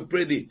 Lord, we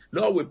pray thee.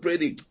 Lord, we pray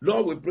thee.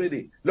 Lord, we pray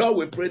thee. Lord,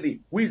 we pray thee.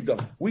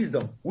 Wisdom,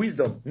 wisdom,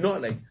 wisdom,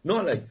 knowledge,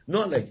 knowledge,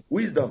 knowledge,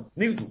 wisdom,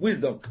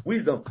 wisdom,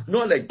 wisdom,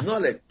 knowledge,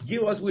 knowledge.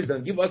 Give us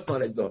wisdom. Give us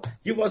knowledge, Lord.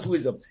 Give us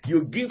wisdom.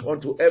 You give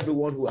unto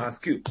everyone who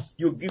asks you.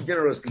 You give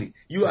generously.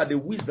 You are the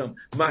wisdom.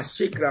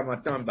 Mashekra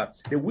Matamba.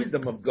 The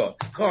wisdom of God.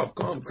 Come,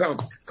 come, come,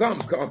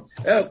 come, come.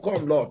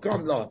 Come, Lord.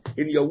 Come, Lord.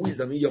 In your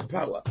wisdom, in your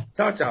power.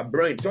 touch our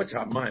brain, touch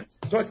our mind,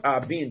 touch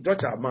our being,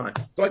 touch our mind,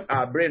 touch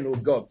our brain, oh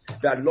God.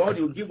 That, Lord,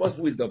 you give us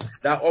wisdom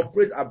that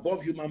operates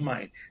above human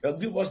mind. You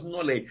give us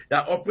knowledge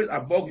that operates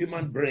above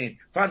human brain.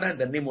 Father, in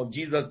the name of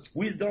Jesus,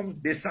 wisdom,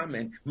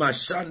 discernment,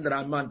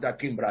 Mashandra Manta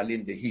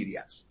Kimbralin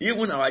Dehiria.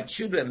 Even our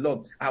children,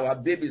 Lord, our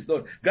babies,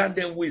 Lord, grant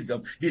them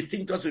wisdom,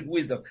 distinct us with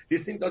wisdom,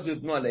 distinct us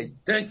with knowledge.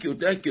 Thank you,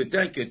 thank you,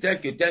 thank you,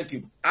 thank you, thank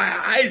you. Our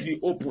eyes be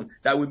open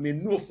that we may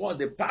know for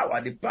the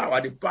power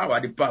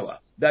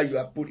that you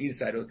have put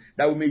inside us,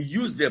 that we may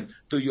use them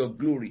to your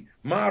glory.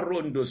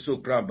 Marondo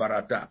Sokra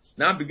Barata.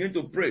 Now begin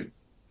to pray.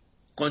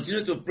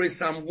 Continue to pray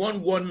Psalm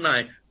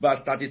 119, verse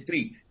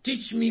 33.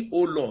 Teach me, O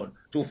Lord,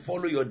 to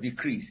follow your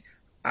decrees,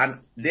 and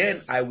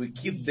then I will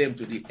keep them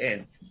to the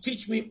end.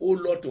 Teach me, O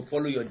Lord, to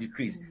follow your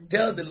decrees.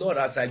 Tell the Lord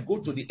as I go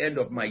to the end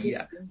of my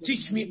year,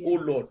 teach me, O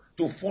Lord,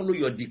 to follow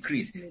your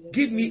decrees.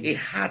 Give me a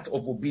heart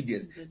of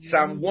obedience.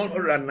 Psalm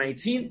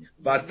 119,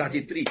 verse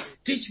 33.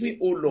 Teach me,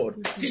 O Lord,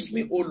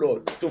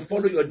 to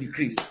follow your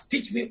decrees.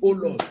 Teach me, O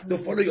Lord, to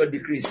follow your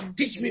decrees.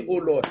 Teach me, O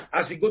Lord,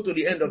 as we go to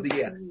the end of the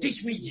year.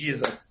 Teach me,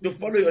 Jesus, to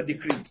follow your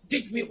decree.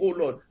 Teach me, O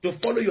Lord, to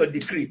follow your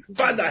decree.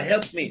 Father,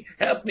 help me,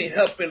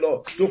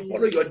 Lord, to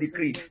follow your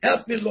decree.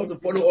 Help me, Lord, to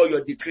follow all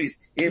your decrees.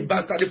 In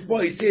verse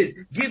 34, it says,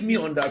 give me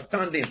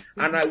understanding,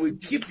 and I will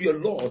keep your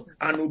law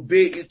and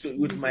obey it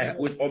with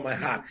all my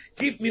heart.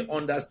 Give me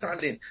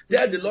understanding.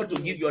 Tell the Lord to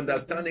give you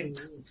understanding.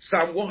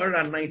 Psalm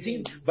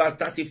 119, verse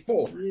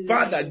 34.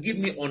 Father, give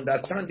me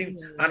understanding,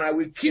 and I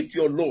will keep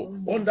your law.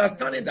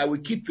 Understanding that I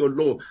will keep your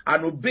law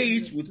and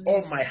obey it with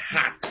all my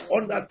heart.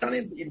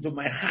 Understanding into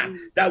my heart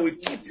that will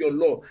keep your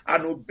law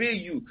and obey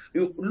you.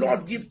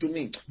 Lord, give to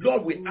me.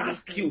 Lord, we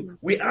ask you.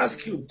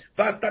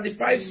 Verse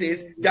 35 says,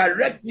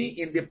 direct me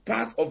in the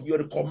path of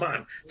your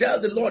command.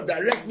 Tell the Lord,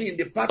 direct me in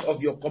the path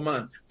of your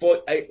command.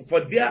 For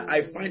there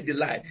I find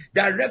delight.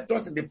 Direct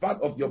us in the path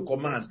of your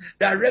command.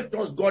 Direct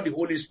us, God, the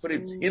Holy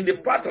Spirit, in the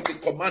path of the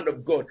command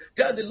of God.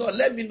 Tell the Lord,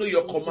 let me know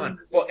your command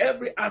for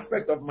every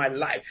aspect of my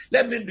life.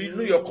 Let me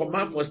know your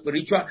command for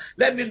spiritual.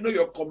 Let me know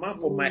your command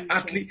for my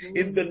athlete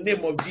in the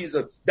name of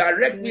Jesus.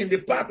 Direct me in the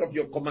path of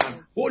your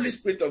command. Holy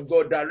Spirit of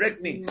God,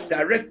 direct me,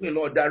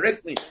 Lord,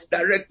 direct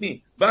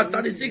me. Verse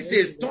 36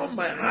 says, turn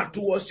my heart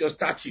towards your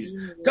statutes.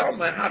 Turn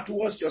my heart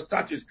towards your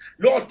statutes.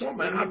 Lord, turn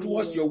my heart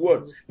towards your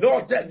word.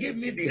 Lord, give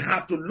me the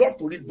heart to love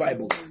to read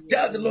Bible.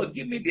 Tell the Lord,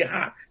 give me the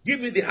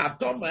heart.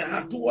 Turn my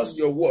heart towards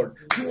your word,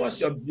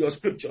 towards your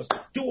scriptures,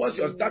 towards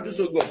your statutes,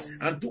 O God,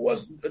 and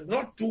towards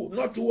not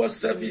towards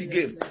selfish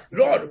gain.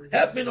 Lord,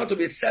 help me not to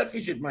be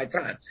selfish with my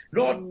time.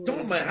 Lord,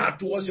 turn my heart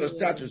towards your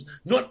statutes,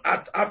 not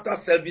after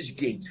selfish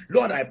gain.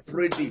 Lord, I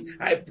pray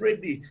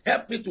thee,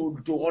 help me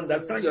to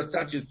understand your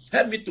statutes.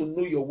 Help me to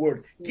know your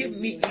word. Give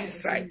me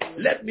insight.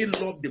 Let me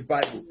love the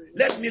Bible.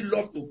 Let me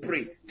love to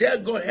pray.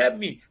 Tell God, help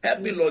me,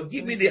 Lord.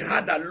 Give me the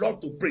heart that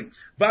love to pray.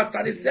 Verse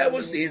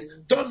 37 says,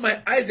 turn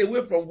my eyes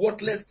away from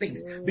worthless things.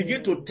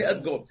 Begin to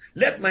tell God,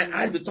 let my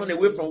eyes be turned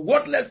away from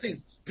worthless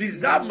things.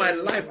 Preserve my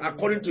life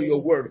according to your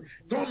word.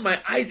 Turn my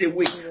eyes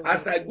away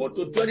as I go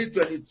to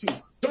 2022.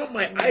 Turn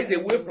my eyes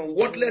away from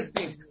worthless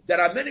things. There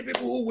are many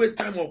people who waste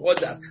time on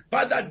others.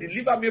 Father,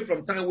 deliver me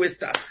from time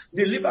wasters.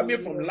 Deliver me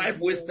from life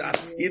wasters.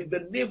 In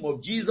the name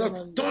of Jesus,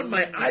 turn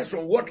my eyes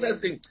from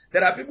worthless things.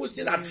 There are people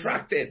still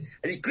attracted,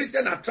 and the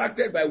Christian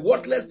attracted by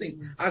worthless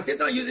things. And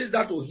Satan uses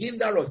that to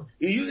hinder us.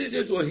 He uses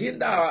it to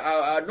hinder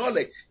our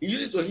knowledge. He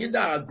uses it to hinder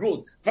our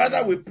growth.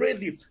 Father, we pray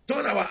thee,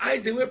 turn our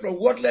eyes away from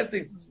worthless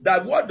things.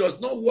 That what does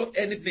not worth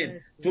anything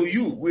to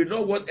you will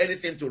not worth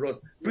anything to us.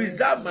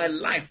 Preserve my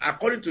life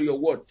according to your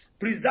word.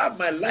 Preserve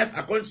my life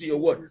according to your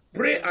word.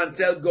 Pray and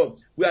tell God.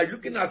 We are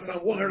looking at Psalm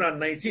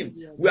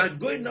 119. We are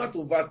going now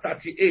to verse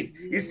 38.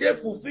 He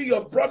said, fulfill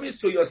your promise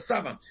to your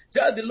servant.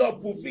 Tell the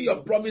Lord, fulfill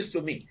your promise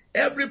to me.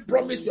 Every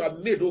promise you have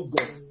made, oh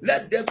God,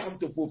 let them come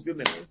to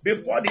fulfillment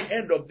before the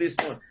end of this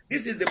month.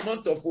 This is the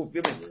month of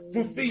fulfillment.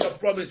 Fulfill your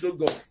promise, oh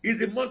God. It's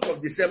the month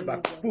of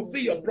December.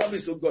 Fulfill your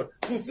promise, oh God.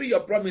 Fulfill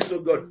your promise, oh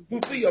God.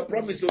 Fulfill your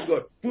promise, oh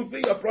God. Fulfill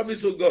your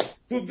promise, oh God.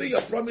 Fulfill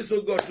your promise,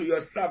 oh God, to your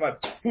servant.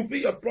 Fulfill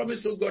your promise,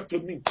 oh God, to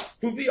me.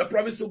 Fulfill your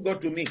promise, oh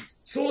God, to me,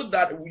 so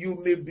that you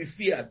may be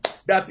feared,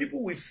 that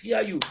people will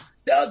fear you.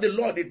 Tell the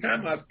Lord, the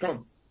time has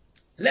come.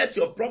 Let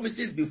your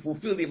promises be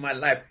fulfilled in my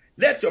life.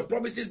 Let your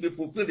promises be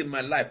fulfilled in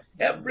my life.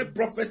 Every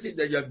prophecy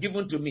that you have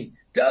given to me,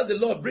 tell the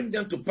Lord, bring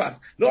them to pass.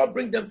 Lord,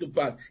 bring them to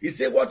pass. He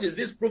said, what is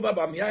this proverb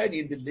I'm hearing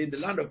in the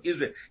land of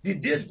Israel? The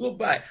days go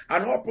by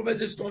and all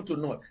prophecies come to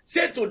naught.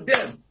 Say to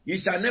them,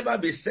 it shall never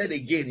be said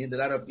again in the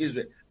land of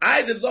Israel.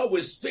 I, the Lord,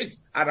 will speak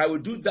and I will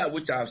do that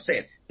which I have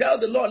said. Tell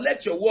the Lord,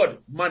 let your word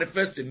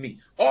manifest in me.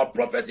 All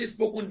prophecies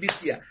spoken this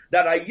year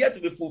that are yet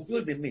to be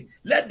fulfilled in me,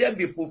 let them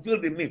be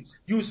fulfilled in me.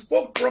 You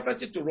spoke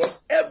prophecy to us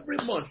every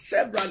month,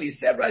 severally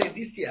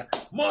this year,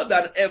 more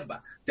than ever.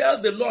 Tell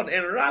the Lord,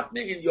 enwrap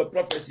me in your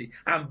prophecy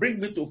and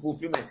bring me to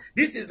fulfillment.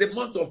 This is the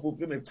month of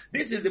fulfillment.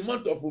 This is the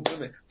month of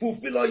fulfillment.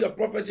 Fulfill all your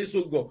prophecies,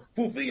 O God.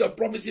 Fulfill your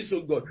promises,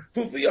 O God.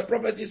 Fulfill your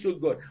prophecies, O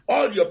God.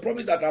 All your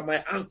promises that are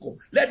my anchor,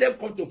 let them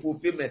come to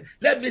fulfillment.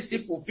 Let me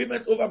see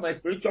fulfillment over my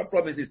spiritual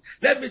promises.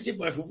 Let me see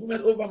my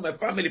fulfillment over my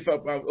family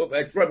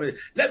promises.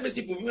 Let me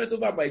see fulfillment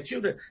over my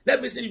children.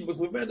 Let me see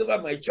fulfillment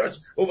over my church,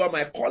 over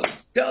my calling.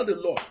 Tell the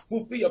Lord,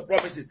 fulfill your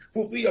promises.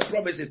 Fulfill your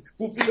promises.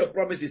 Fulfill your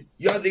promises.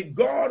 You are the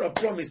God of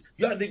promise.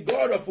 You are the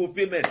God of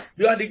fulfillment.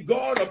 You are the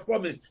God of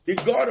promise. The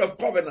God of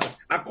covenant.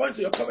 According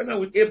to your covenant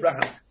with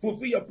Abraham,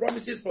 fulfill your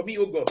promises for me,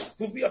 O God.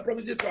 Fulfill your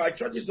promises for our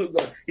churches, O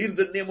God. In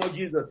the name of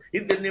Jesus.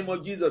 In the name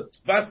of Jesus.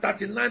 Verse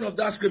 39 of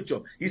that scripture.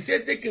 He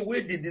said, take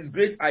away the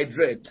disgrace I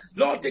dread.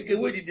 Lord, take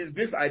away the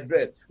disgrace I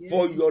dread.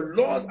 For your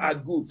laws are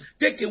good.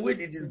 Take away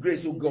the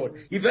disgrace, O God.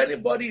 If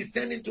anybody is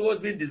tending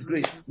towards being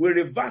disgraced, we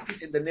reverse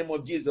it in the name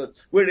of Jesus.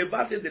 We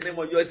reverse it in the name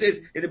of Jesus. It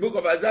says in the book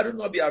of Isaiah, do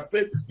not be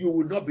afraid, you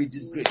will not be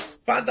disgraced.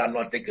 Father,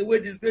 Lord, take away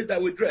the disgrace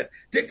that we dread.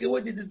 Take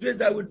away the disgrace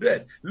that we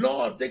dread.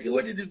 Lord, take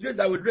away the disgrace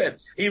that we dread.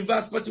 In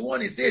verse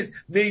 41, it says,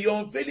 may your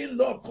unfailing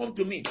love come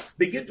to me.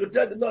 Begin to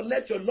tell the Lord,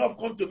 let your love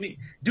come to me.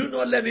 Do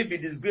not let me be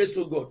disgraced,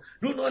 O God.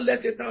 Do not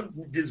let Satan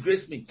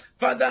disgrace me.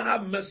 Father,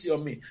 have mercy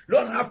on me.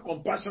 Lord, have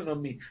compassion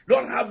on me.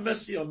 Lord, have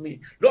mercy on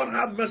me. Lord,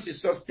 have mercy.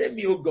 Sustain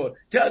me, O God.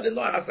 Tell the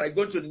Lord as I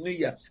go to the new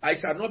year, I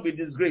shall not be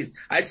disgraced.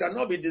 I shall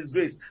not be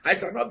disgraced. I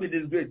shall not be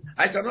disgraced.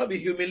 I shall not be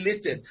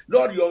humiliated.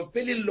 Lord, your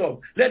unfailing love,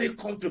 let it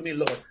come to me,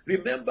 Lord.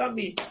 Remember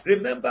me.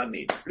 Remember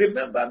me.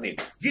 Remember me.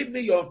 Give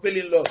me your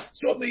unfailing love.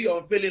 Show me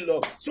your unfailing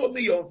love. Show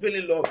me your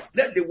unfailing love.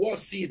 Let the world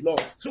see it,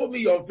 Lord. Show me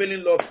your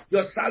unfailing love.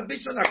 Your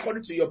salvation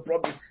according to your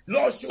promise.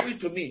 Lord, show it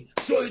to me.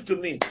 Show it to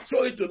me.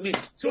 Show it to me.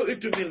 Show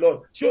it to me,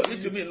 Lord. Show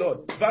it to me, Lord.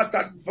 Verse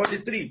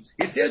 43.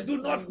 It says, do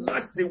not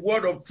snatch the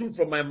word of truth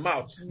from my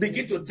mouth.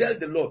 Begin to tell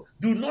the Lord,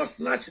 do not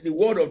snatch the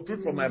word of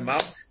truth from my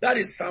mouth. That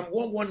is Psalm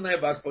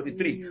 119 verse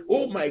 43.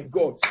 Oh my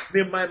God,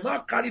 may my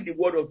mouth carry the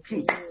word of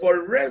truth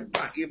forever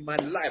in my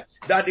life,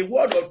 that the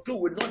word of truth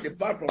will not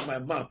depart from my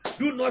mouth.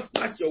 Do not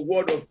snatch your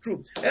word of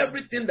truth.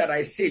 Everything that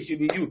I say should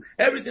be you.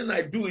 Everything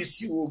I do is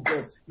you, oh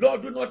God.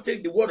 Lord, do not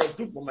take the word of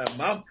truth from my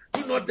mouth.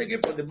 Do not take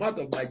it from the mouth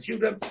of my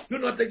children. Do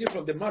not take it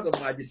from the mouth of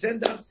my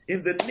descendants.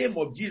 In the name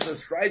of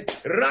Jesus Christ.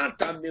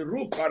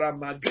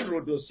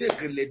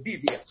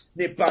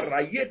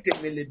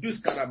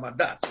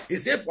 He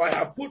said, for I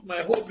have put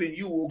my hope in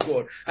you, O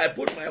God. I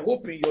put my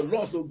hope in your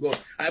laws, O God.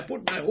 I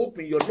put my hope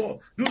in your law.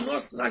 Do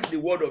not snatch the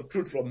word of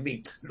truth from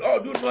me.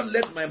 Lord, do not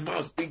let my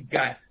mouth speak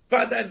guile.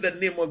 Father, in the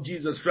name of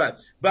Jesus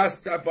Christ. Verse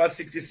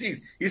 66.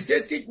 He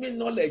said, teach me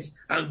knowledge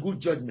and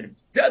good judgment.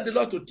 Tell the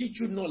Lord to teach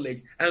you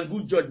knowledge and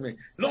good judgment.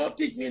 Lord,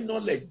 teach me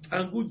knowledge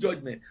and good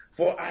judgment,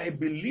 for I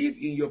believe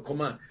in your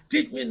command.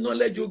 Teach me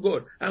knowledge, O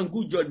God, and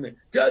good judgment.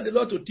 Tell the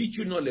Lord to teach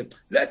you knowledge.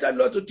 Let the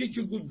Lord to teach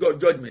you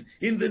good judgment.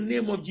 In the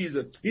name of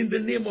Jesus. In the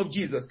name of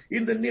Jesus.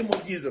 In the name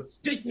of Jesus.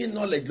 Teach me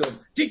knowledge, Lord.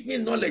 Teach me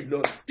knowledge,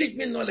 Lord. Teach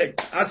me knowledge.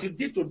 As you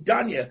did to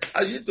Daniel,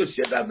 as you did to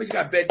Shadrach, Meshach,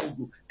 and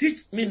Abednego. Teach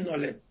me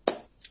knowledge.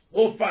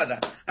 Oh, Father,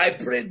 I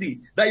pray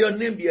thee that your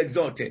name be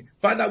exalted.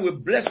 Father, we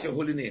bless your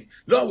holy name.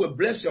 Lord, we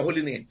bless your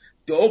holy name.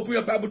 To open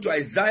your Bible to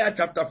Isaiah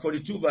chapter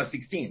 42, verse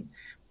 16.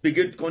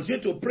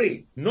 Continue to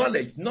pray.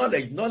 Knowledge,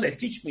 knowledge, knowledge.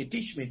 Teach me,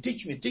 teach me,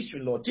 teach me, teach me,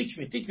 Lord. Teach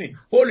me, teach me.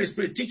 Holy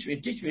Spirit, teach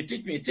me, teach me,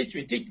 teach me, teach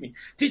me, teach me.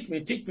 Teach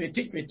me, teach me,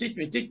 teach me, teach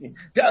me, teach me.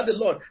 Tell the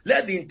Lord,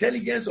 let the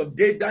intelligence of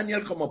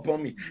Daniel come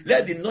upon me.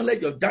 Let the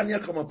knowledge of Daniel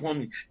come upon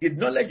me. The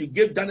knowledge you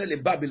gave Daniel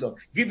in Babylon,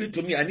 give it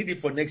to me. I need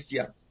it for next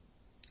year.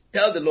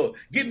 Tell the Lord,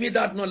 give me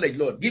that knowledge,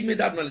 Lord. Give me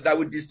that knowledge that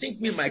will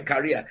distinct me in my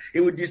career. It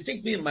will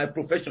distinct me in my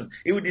profession.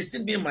 It will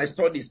distinct me in my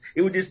studies.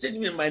 It will distinct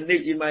me in my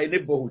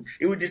neighborhood.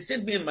 It will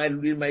distinct me in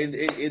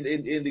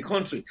the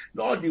country.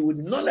 Lord, with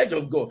the knowledge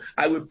of God,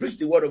 I will preach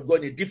the word of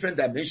God in a different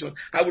dimension.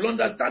 I will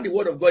understand the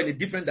word of God in a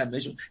different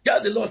dimension.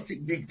 Tell the Lord,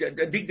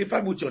 dignify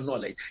with your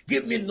knowledge.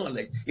 Give me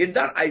knowledge. In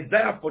that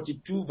Isaiah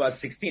 42 verse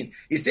 16,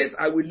 it says,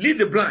 I will lead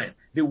the blind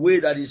the way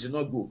that he should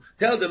not go.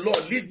 Tell the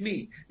Lord, lead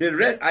me. The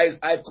rest,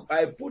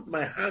 I put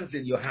my hands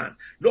in your hand.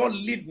 Lord,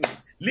 lead me.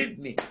 Lead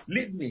me,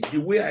 lead me the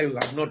way I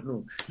have not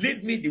known.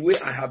 Lead me the way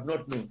I have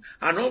not known.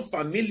 An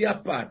unfamiliar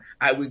path,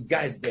 I will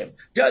guide them.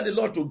 Tell the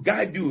Lord to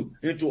guide you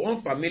into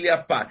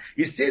unfamiliar path.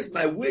 He says,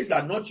 my ways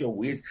are not your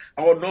ways,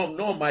 or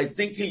nor my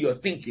thinking your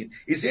thinking.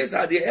 He says,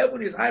 the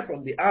heaven is high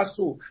from the earth,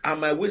 so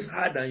and my ways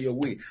higher than your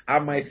way,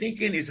 and my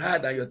thinking is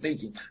higher than your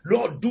thinking.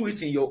 Lord, do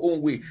it in your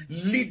own way.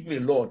 Lead me,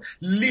 Lord.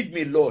 Lead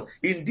me, Lord.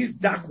 In this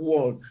dark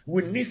world,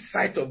 we need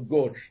sight of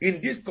God.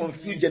 In this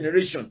confused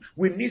generation,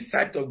 we need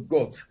sight of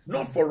God.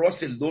 Not for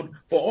us alone,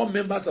 for all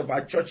members of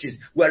our churches,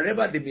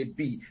 wherever they may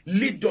be.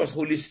 Lead us,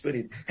 Holy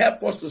Spirit.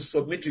 Help us to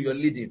submit to your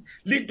leading.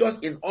 Lead us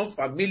in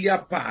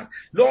unfamiliar path.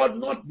 Lord,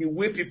 not the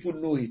way people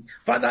know it.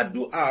 Father,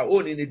 do our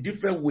own in a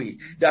different way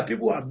that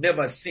people have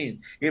never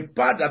seen. A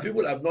path that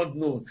people have not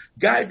known.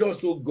 Guide us,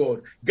 O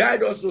God.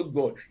 Guide us, O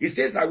God. He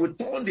says, I will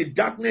turn the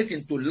darkness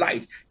into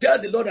light.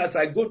 Tell the Lord as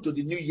I go to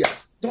the new year,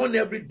 turn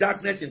every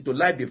darkness into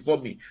light before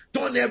me.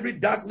 Turn every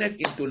darkness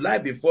into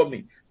light before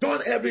me.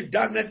 Turn every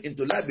darkness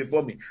into light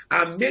before me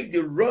and make the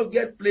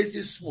rugged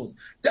places smooth.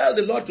 Tell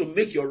the Lord to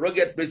make your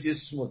rugged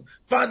places smooth.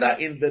 Father,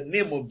 in the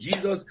name of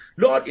Jesus,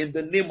 Lord, in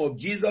the name of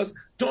Jesus,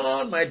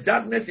 turn my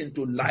darkness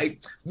into light.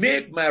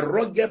 Make my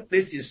rugged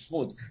places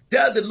smooth.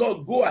 Tell the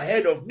Lord, go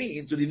ahead of me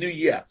into the new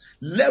year.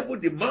 Level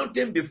the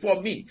mountain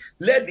before me.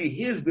 Let the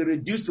hills be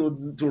reduced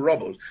to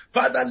rubble.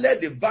 Father,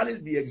 let the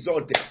valleys be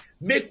exalted.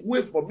 Make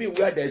way for me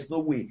where there is no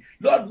way.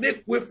 Lord,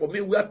 make way for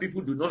me where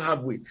people do not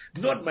have way.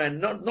 Not by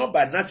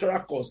natural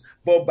cause,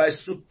 but by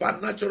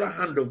supernatural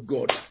hand of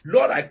God.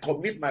 Lord, I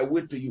commit my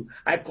way to you.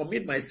 I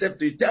commit myself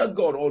to you. Tell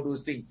God all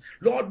those things.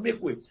 Lord,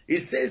 make way.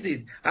 It says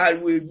it. I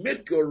will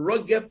make your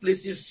rugged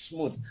places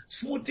smooth.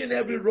 Smoothing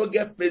every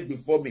rugged place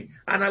before me.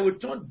 And I will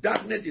turn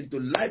darkness into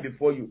light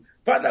before you.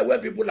 Father, when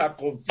people are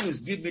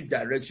confused, give me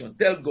direction.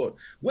 Tell God.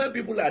 When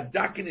people are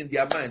darkened in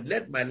their mind,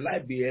 let my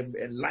life be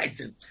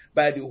enlightened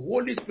by the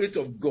Holy Spirit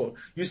of God.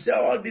 You say,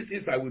 all these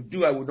things I will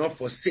do, I will not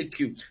forsake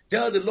you.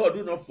 Tell the Lord,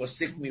 do not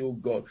forsake me, O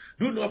God.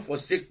 Do not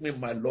forsake me,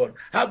 my Lord.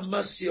 Have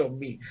mercy on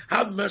me.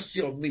 Have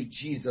mercy on me,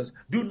 Jesus.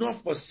 Do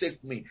not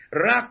forsake me.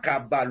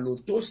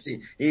 Rakabalotose,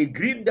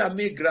 egrinda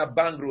me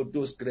grabangro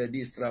dos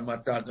credistra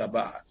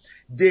matagaba.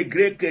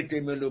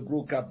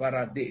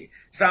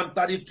 Psalm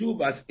 32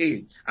 verse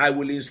 8. I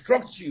will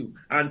instruct you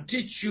and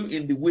teach you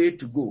in the way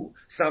to go.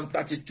 Psalm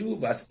 32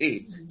 verse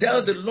 8.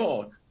 Tell the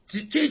Lord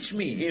to teach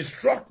me,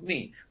 instruct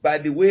me by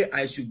the way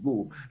I should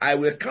go. I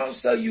will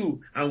counsel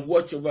you and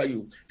watch over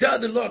you. Tell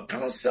the Lord,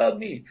 counsel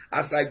me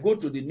as I go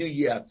to the new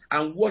year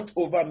and watch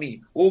over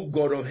me, O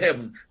God of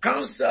heaven.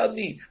 Counsel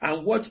me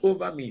and watch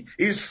over me.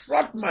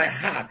 Instruct my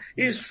heart.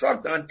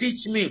 Instruct and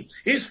teach me.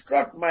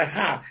 Instruct my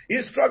heart.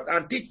 Instruct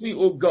and teach me,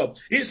 O God.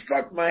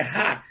 Instruct my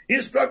heart.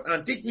 Instruct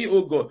and teach me,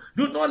 O God.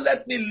 Do not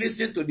let me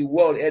listen to the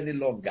world any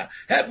longer.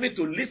 Help me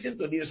to listen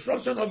to the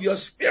instruction of your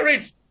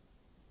Spirit.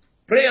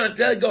 Pray and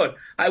tell God,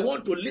 I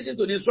want to listen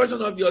to the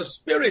instruction of your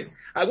Spirit.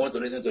 I want to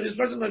listen to the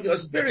instruction of your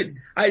Spirit.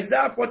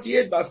 Isaiah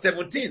 48 verse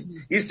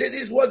 17. He said,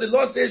 this is what the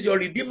Lord says, your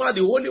Redeemer,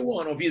 the Holy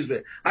One of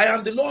Israel. I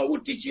am the Lord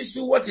who teaches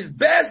you what is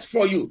best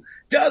for you.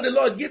 Tell the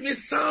Lord, give me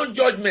sound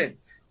judgment.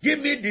 Give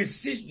me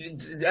decision.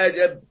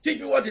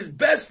 Teach me what is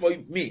best for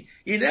me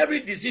in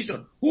every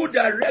decision. Who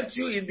directs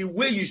you in the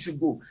way you should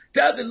go.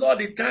 Tell the Lord,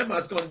 the time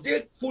has come.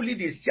 Take fully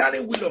the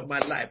steering wheel of my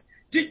life.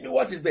 Teach me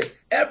what is best.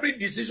 Every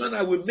decision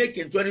I will make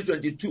in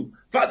 2022,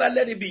 Father,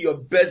 let it be your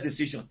best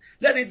decision.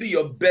 Let it be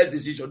your best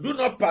decision. Do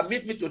not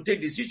permit me to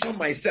take decision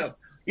myself.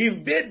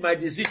 Invade my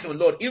decision,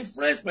 Lord.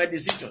 Influence my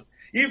decision.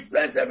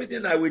 Influence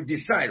everything I will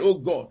decide, oh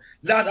God,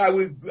 that I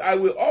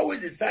will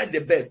always decide the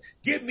best.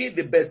 Give me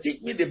the best.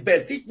 Teach me the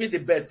best. Teach me the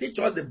best. Teach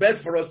us the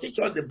best for us. Teach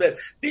us the best.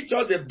 Teach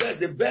us the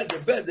best, the best, the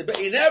best, the best.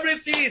 In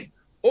everything.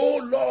 Oh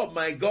Lord,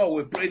 my God,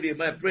 we pray.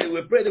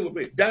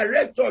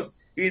 Direct us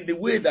in the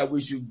way that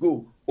we should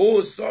go.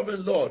 Oh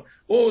sovereign Lord,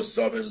 oh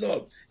sovereign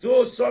Lord,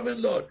 oh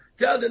sovereign Lord.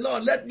 Tell the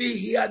Lord, let me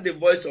hear the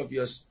voice of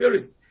your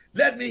Spirit.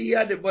 Let me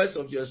hear the voice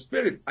of your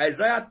Spirit.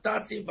 Isaiah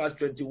 30 verse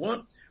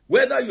 21.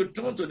 Whether you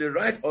turn to the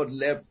right or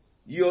left,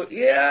 your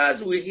ears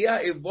will hear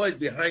a voice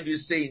behind you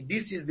saying,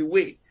 this is the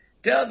way.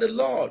 Tell the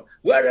Lord,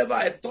 wherever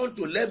I turn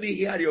to, let me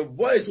hear your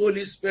voice,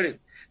 Holy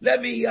Spirit.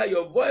 Let me hear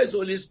your voice,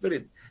 Holy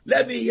Spirit.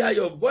 Let me hear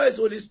your voice,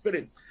 Holy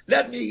Spirit.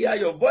 Let me hear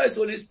your voice,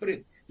 Holy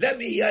Spirit. Let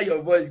me hear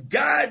your voice.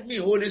 Guide me,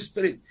 Holy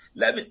Spirit.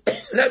 Let me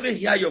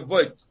hear your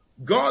voice.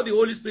 God, the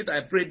Holy Spirit,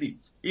 I pray thee.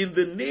 In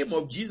the name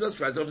of Jesus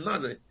Christ of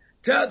Nazareth,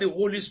 tell the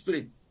Holy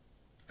Spirit,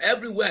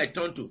 everywhere I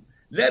turn to,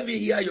 let me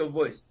hear your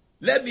voice.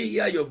 Let me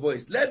hear your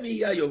voice. Let me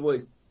hear your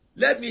voice.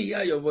 Let me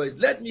hear your voice.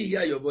 Let me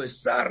hear your voice.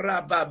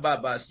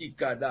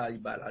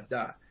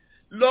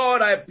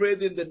 Lord, I pray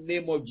in the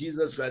name of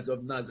Jesus Christ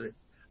of Nazareth,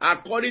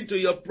 according to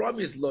your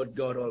promise, Lord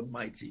God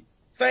Almighty.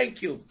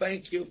 Thank you,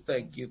 thank you,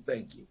 thank you,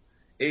 thank you.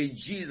 In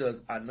Jesus'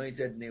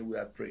 anointed name we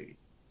are praying.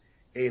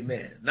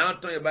 Amen. Now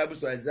turn your Bibles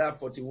to Isaiah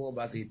 41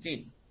 verse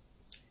 18.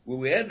 We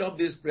will end up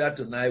this prayer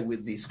tonight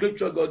with the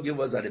scripture God gave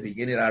us at the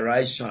beginning.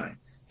 Arise, shine.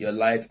 Your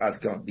light has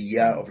come, the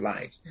year of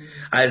light.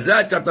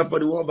 Isaiah chapter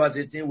 41 verse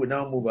 18 will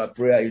now move our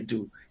prayer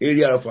into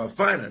area of our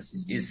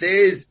finances. It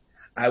says,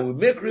 I will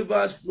make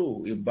rivers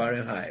flow in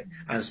barren height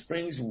and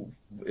springs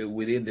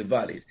within the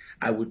valleys.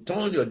 I will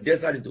turn your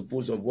desert into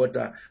pools of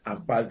water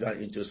and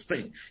parkland into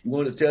spring. You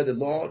want to tell the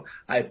Lord,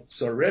 I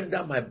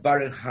surrender my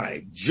barren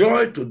height.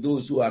 Joy to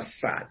those who are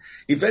sad.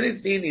 If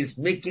anything is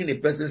making a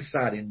person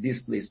sad in this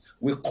place,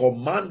 we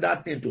command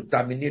that thing to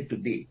terminate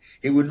today.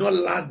 It will not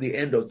last the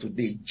end of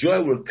today.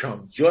 Joy will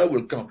come. Joy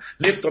will come.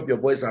 Lift up your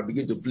voice and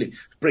begin to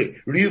pray.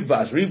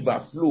 Rivers,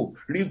 river flow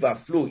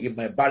in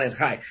my barren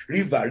height.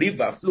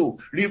 River flow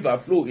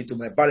river flow into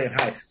my barren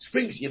height.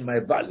 Springs in my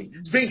valley.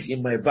 Springs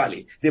in my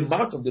valley. The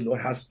mouth of the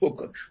Lord has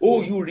spoken.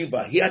 Oh, you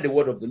river, hear the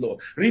word of the Lord.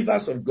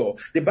 Rivers of God.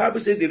 The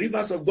Bible says the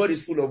rivers of God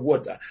is full of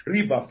water.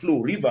 River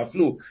flow,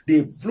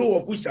 the flow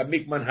of which shall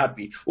make man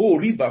happy. Oh,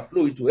 river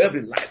flow into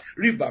every life.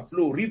 River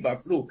flow,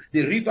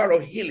 the river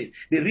of healing,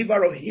 the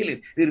river of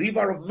healing, the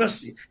river of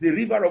mercy, the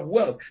river of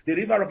wealth, the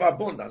river of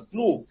abundance.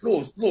 Flow.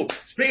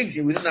 Springs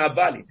within our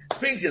valley.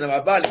 Springs in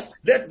our valley.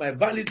 Let my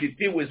valleys be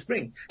filled with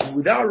spring.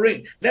 Without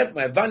rain, let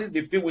my valleys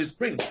be filled with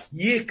spring.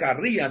 He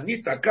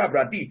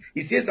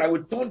says, I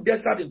will turn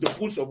desert into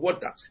pools of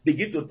water.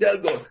 Begin to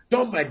tell God,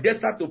 turn my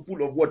desert to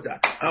pool of water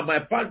and my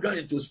parkland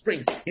into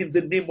springs in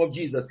the name of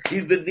Jesus.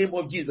 In the name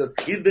of Jesus.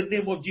 In the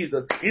name of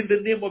Jesus. In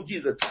the name of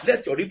Jesus.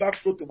 Let your river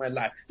flow to my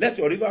life. Let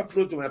your river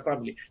flow to my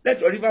family.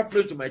 Let your river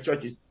flow to my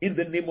churches. In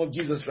the name of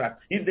Jesus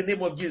Christ. In the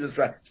name of Jesus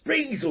Christ.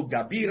 Springs of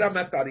Gabira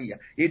Mataria.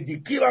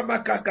 Edikira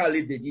Makaka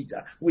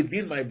Ledegita.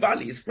 Within my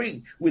valley,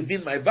 spring.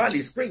 Within my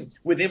valley, spring.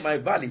 Within my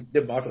valley,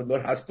 the mouth of the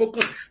Lord has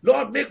spoken.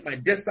 Lord, make my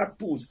desert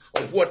pools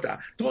of water.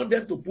 Turn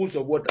them to pools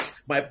of water.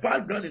 My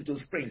path run into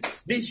springs.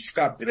 This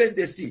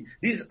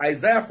is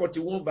Isaiah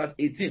 41 verse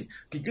 18.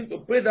 Begin to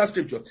pray that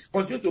scripture.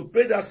 Continue to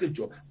pray that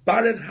scripture.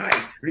 Barren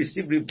high,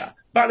 receive river.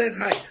 Barren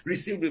high,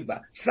 receive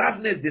river.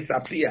 Sadness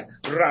disappear.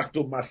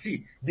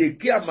 Ratomasi, the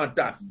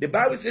kiamata. The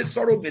Bible says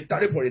sorrow may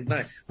tarry for a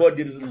night, but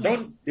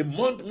the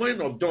morning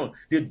of dawn,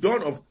 the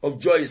dawn of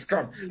joy is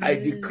come. I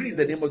decree in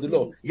the name of the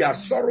Lord. Yeah,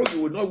 sorrow,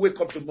 you will not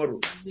wake up tomorrow.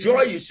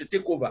 Joy, you should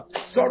take over.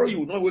 Sorrow, you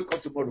will not wake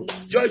up tomorrow.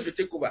 Joy should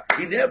take over.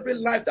 In every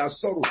life that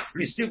sorrow,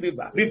 receive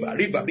river.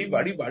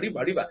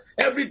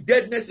 Every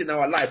deadness in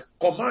our life,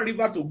 command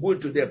river to go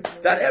into them.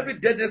 That every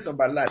deadness of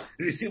my life,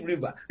 receive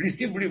river. In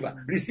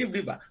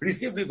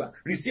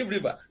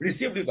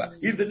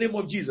the name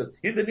of Jesus.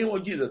 In the name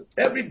of Jesus.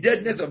 Every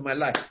deadness of my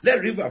life, let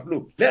river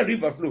flow.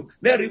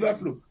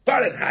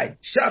 Barren high,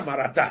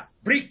 Shamarata.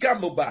 Brika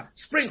Moba,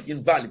 spring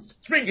in valley.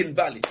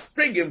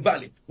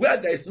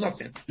 Where there is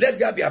nothing, let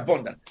there be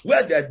abundance.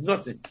 Where there is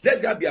nothing,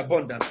 let there be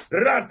abundance.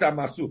 Rata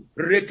Masu,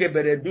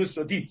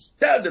 Rekeberedusodi.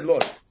 Tell the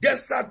Lord,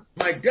 desert,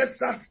 my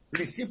desert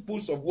receive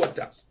pools of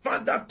water.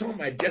 Father, turn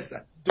my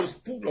desert to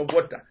pools of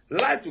water.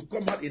 Life to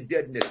come out in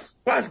deadness.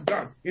 Pass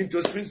down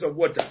into springs of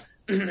water.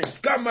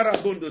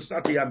 Kamarabondo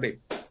Satiyambe.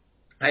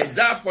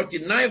 Isaiah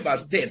 49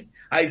 verse 10.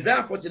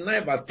 Isaiah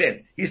 49 verse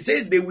 10. He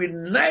says they will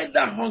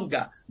neither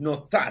hunger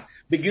nor thirst.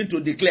 Begin to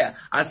declare,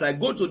 as I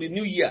go to the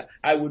new year,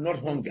 I will not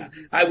hunger.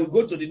 I will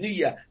go to the new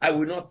year, I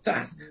will not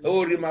thirst.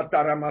 Oh,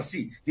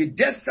 Rimataramasi. The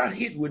desert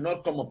heat will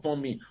not come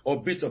upon me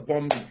or beat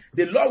upon me.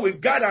 The Lord will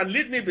guide and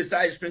lead me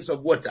beside springs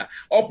of water.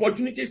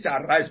 Opportunities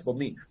shall arise for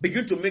me.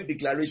 Begin to make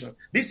declaration.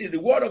 This is the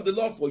word of the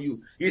Lord for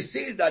you. He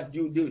says that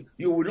you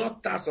will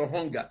not thirst or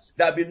hunger.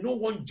 There will be no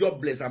one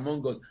jobless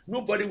among us.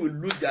 Nobody will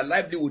lose their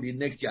livelihood in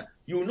next year.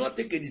 You will not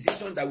take a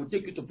decision that will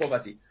take you to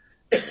poverty.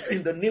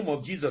 In the name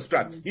of Jesus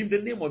Christ. In the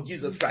name of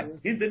Jesus Christ.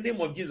 In the name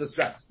of Jesus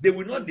Christ. They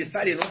will not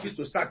decide in office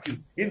to sack you.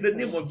 In the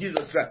name of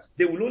Jesus Christ.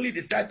 They will only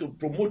decide to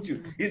promote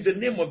you. In the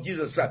name of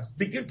Jesus Christ.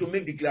 Begin to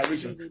make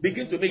declaration.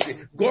 Begin to make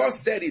it. God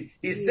said it.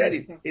 He said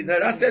it.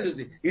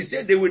 He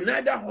said they will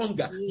neither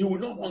hunger. You will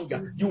not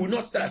hunger. You will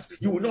not thirst.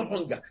 You will not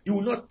hunger. You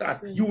will not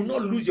thirst. You will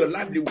not lose your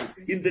livelihood.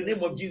 In the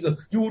name of Jesus.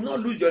 You will not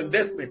lose your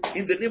investment.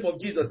 In the name of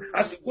Jesus.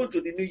 As you go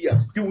to the new year,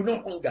 you will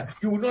not hunger.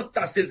 You will not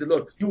thirst, says the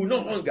Lord. You will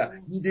not hunger.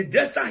 The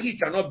desert heat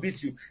shall not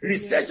beat you.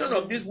 Recession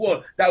of this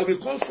world that will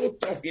become so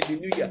tough in the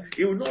new year,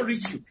 it will not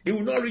reach you. It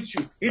will not reach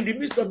you. In the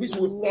midst of this,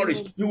 you will flourish.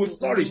 You will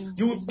flourish.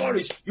 You will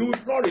flourish. You will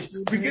flourish.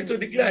 Begin to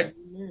declare,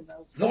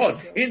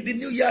 Lord, in the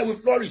new year I will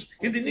flourish.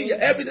 In the new year,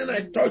 everything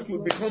I touch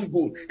will become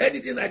gold.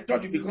 Anything I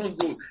touch will become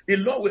gold. The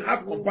Lord will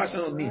have compassion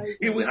on me.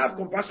 He will have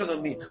compassion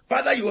on me.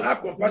 Father, you will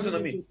have compassion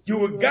on me. You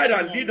will guide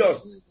and lead us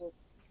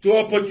to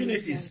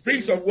opportunities,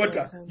 springs of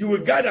water. You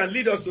will guide and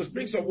lead us to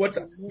springs of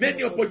water.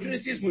 Many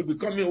opportunities will be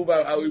coming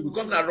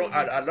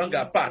along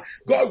our path.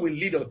 God will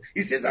lead us.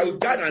 He says, I will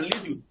guide and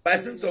lead you by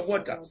springs of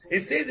water.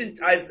 It says in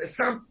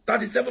Psalm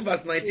 37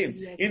 verse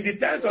 19, in the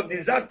times of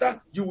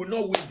disaster, you will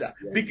not wither.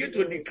 Begin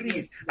to decree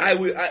it. I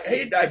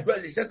hate that dwell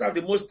in the shelter of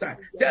the Most High.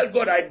 Tell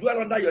God, I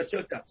dwell under your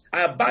shelter.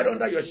 I abide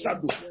under your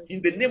shadow.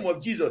 In the name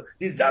of Jesus,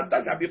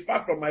 disaster shall be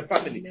far from my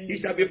family.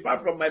 It shall be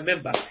far from my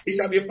members. It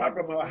shall be far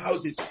from our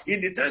houses.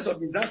 In the times of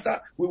disaster,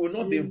 we will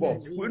not be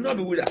involved. We will not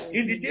be with us.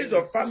 In the days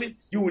of famine,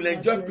 you will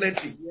enjoy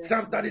plenty.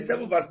 Psalm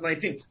 37 verse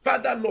 19.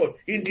 Father, Lord,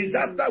 in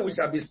disaster we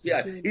shall be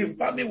spared. In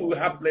famine we will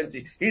have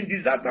plenty. In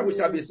disaster we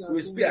shall be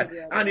spared.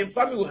 And in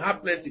famine we will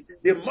have plenty.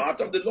 The mouth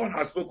of the Lord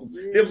has spoken.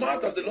 The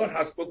mouth of the Lord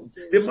has spoken.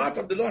 The mouth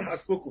of the Lord has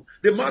spoken.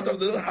 The mouth of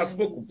the Lord has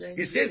spoken.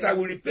 He says, I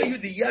will repay you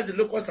the years the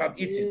locusts have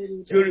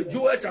eaten.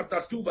 Joel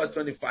chapter 2 verse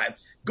 25.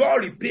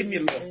 God repay me,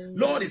 Lord.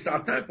 Lord, it's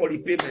our time for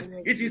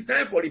repayment. It is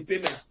time for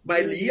repayment. My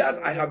years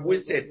I have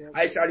wasted,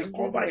 I shall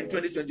recover in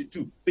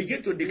 2022.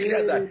 Begin to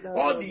declare that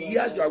all the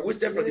years you are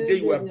wasted from the day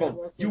you were born,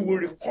 you will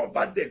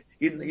recover them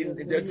in the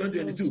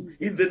 2022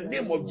 in the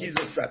name of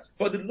Jesus Christ.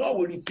 For the Lord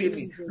will repay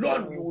me.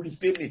 Lord, you will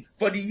repay me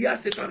for the years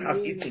Satan has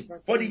eaten,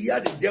 for the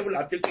years the devil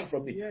has taken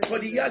from me, for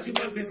the years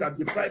human beings have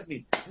deprived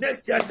me.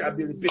 Next year shall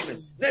be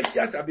repayment. Next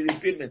year shall be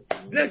repayment.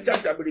 Next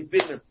year shall be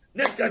repayment.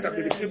 Next year shall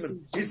be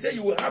repayment. He said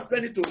you will have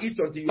plenty to eat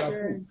until you are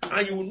full,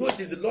 and you will know it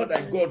is the Lord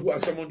thy God who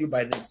has summoned you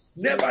by name.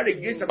 Never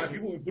again shall my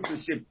people be put to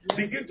shame.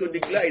 Begin to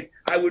declare it.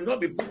 I will not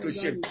be put to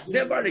shame.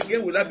 Never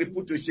again will I be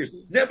put to shame.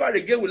 Never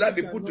again will I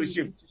be put to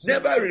shame.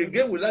 Never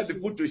again will I be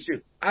put to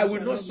shame. I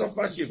will not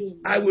suffer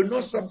shame. I will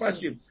not suffer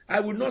shame. I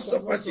will not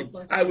suffer shame.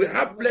 I will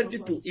have plenty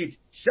to eat.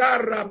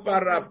 Shara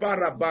para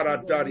para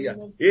barataria.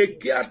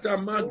 Ekiata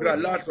mangra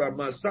latra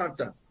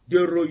masanta.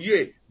 De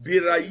roye,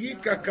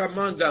 birayika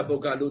kamanga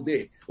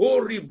bogalode,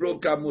 ori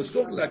broka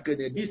musokla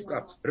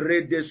kenediska,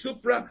 rede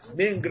supra,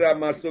 mengra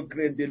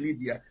masokre de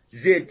lidia,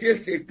 zete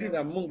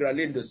sekina mungra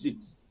lendosi.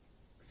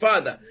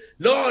 Father,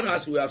 Lord,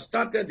 as we have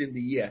started in the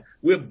year,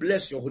 we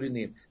bless your holy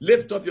name.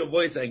 Lift up your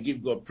voice and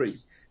give God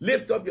praise.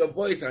 Lift up your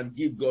voice and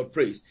give God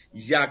praise.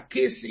 Thank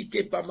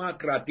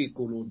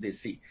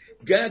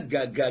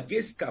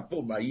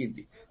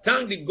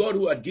the God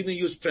who had given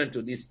you strength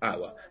to this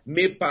hour.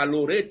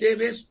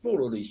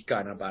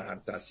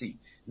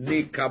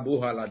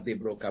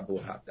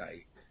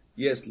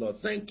 Yes,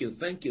 Lord. Thank you,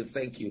 thank you,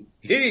 thank you.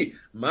 He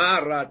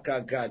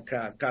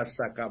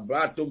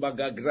marakakakasakabrato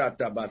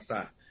magagrata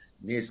basa.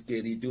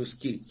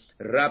 Neskeriduski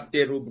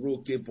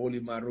rapterubruke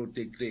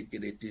polimarote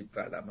krekerete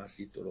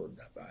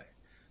pradamasitorondabai.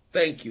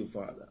 Thank you,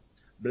 Father.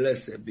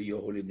 Blessed be your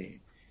holy name.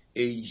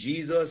 In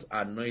Jesus'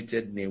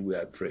 anointed name we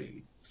are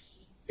praying.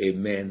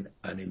 Amen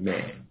and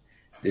amen.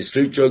 The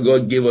scripture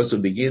God gave us to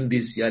begin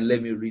this year,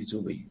 let me read it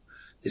over you.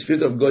 The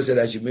Spirit of God said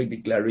I should make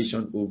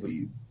declaration over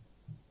you.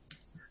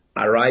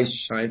 Arise,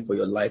 shine, for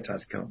your light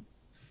has come.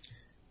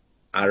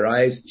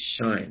 Arise,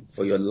 shine,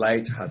 for your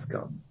light has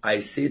come. I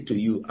say to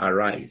you,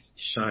 arise,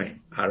 shine,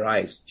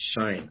 arise,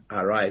 shine,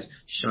 arise,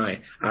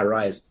 shine,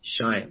 arise,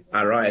 shine,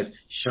 arise,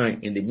 shine.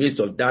 In the midst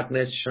of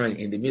darkness, shine.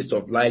 In the midst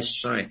of light,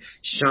 shine,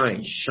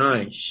 shine,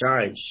 shine,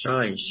 shine,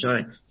 shine,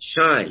 shine,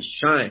 shine,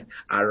 shine.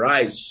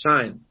 Arise,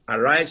 shine,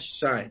 arise,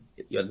 shine.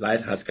 Your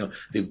light has come.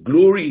 The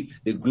glory,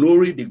 the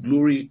glory, the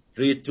glory,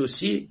 to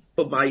see.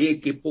 The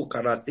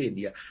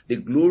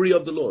glory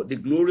of the Lord, the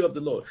glory of the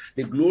Lord,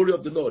 the glory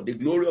of the Lord, the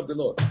glory of the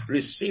Lord.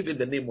 Receive in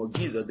the name of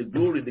Jesus the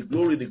glory, the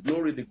glory, the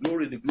glory, the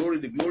glory, the glory,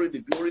 the glory, the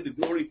glory, the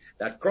glory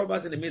that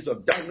covers in the midst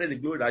of darkness, the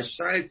glory that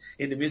shines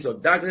in the midst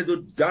of darkness.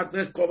 The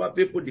darkness cover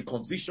people, the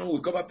confusion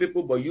will cover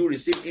people, but you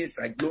receive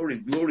inside glory,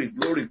 glory,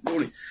 glory,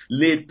 glory.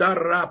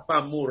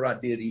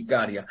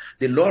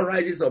 The Lord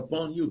rises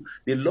upon you.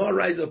 The Lord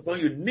rises upon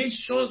you.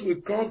 Nations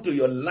will come to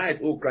your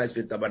light, O Christ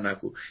with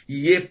tabernacle.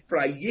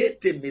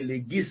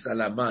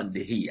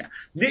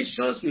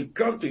 Nations will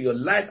come to your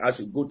light as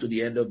we go to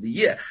the end of the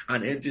year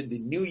and enter the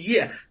new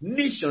year.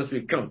 Nations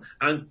will come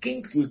and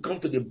kings will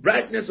come to the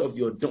brightness of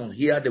your dawn.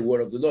 Hear the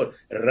word of the Lord.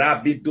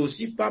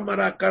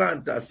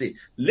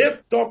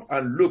 Lift up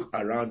and look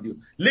around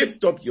you.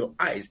 Lift up your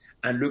eyes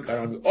and look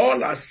around you.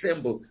 All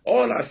assemble,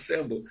 all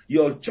assemble.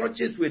 Your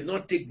churches will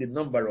not take the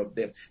number of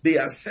them. They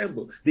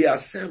assemble,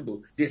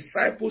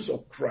 disciples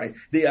of Christ.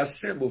 They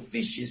assemble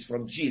fishes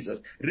from Jesus.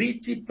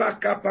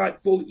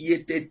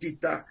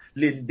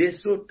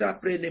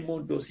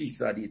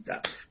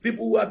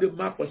 People who have been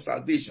marked for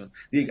salvation,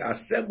 they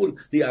assemble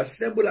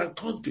and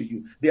come to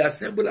you. They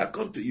assemble and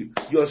come to you.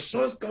 Your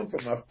sons come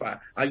from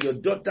afar and your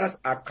daughters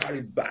are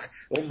carried back.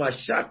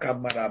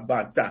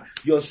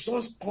 Your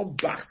sons come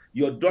back,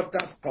 your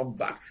daughters come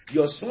back.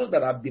 Your sons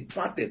that have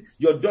departed,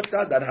 your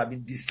daughters that have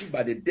been deceived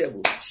by the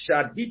devil, as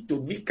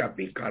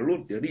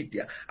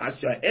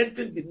you are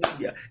entering the new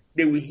year,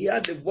 they will hear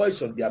the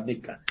voice of their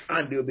maker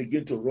and they will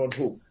begin to run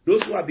home.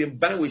 Those who have been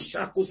bound with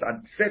shackles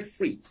are set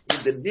free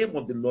in the name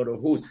of the Lord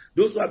of hosts.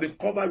 Those who have been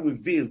covered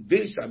with veils,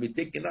 veils shall be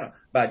taken out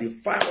by the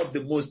fire of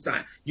the Most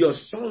High. Your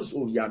sons,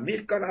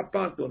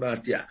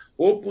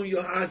 open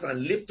your eyes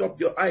and lift up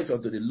your eyes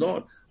unto the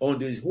Lord on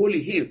this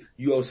holy hill.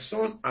 Your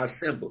sons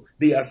assemble.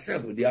 They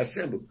assemble. They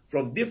assemble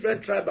from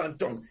different tribe and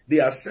tongue. They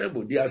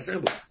assemble. They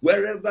assemble.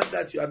 Wherever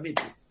that you are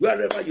meeting,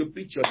 wherever you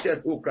pitch your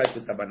tent, O Christ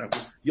the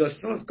tabernacle, your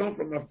sons come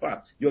from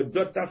afar. Your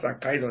daughters are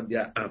carried on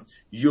their arm.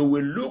 You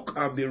will look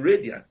and be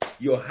radiant.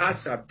 Your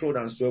hearts are torn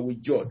and swell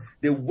with joy.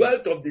 The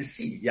wealth of the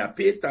sea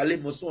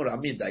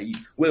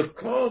will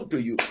come to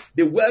you.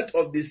 The wealth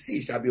of the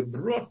sea shall be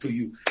brought to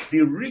you.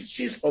 The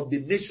riches of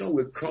the nation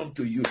will come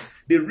to you.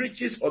 The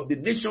riches of the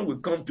nation will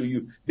come to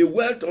you. The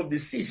wealth of the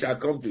sea shall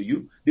come to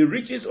you. The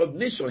riches of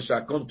nations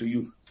shall come to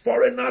you.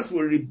 Foreigners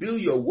will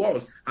rebuild your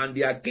walls, and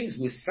their kings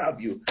will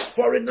serve you.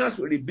 Foreigners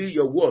will rebuild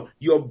your wall.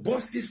 Your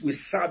bosses will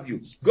serve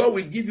you. God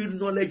will give you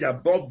knowledge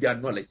above their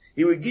knowledge.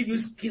 He will give you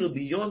skill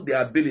beyond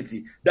their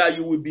ability, that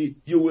you will be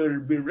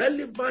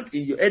relevant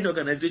in any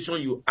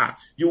organization you are.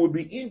 You will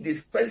be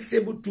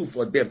indispensable too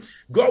for them.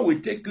 God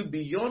will take you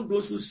beyond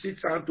those who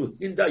sit down to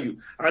hinder you,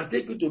 and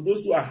take you to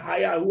those who are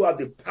higher, who have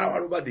the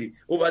power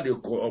over the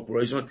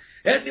corporation.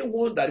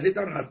 Anyone that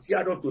Satan has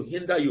stirred up to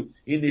hinder you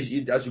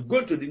as you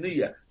go to the new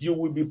year, you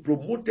will be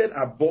promoted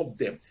above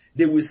them.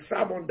 They will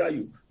serve under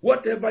you.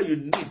 Whatever you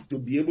need to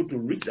be able to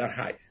reach that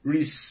high,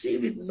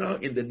 receive it now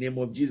in the name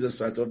of Jesus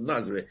Christ of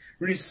Nazareth.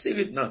 Receive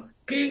it now.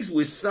 Kings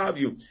will serve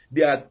you.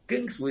 Their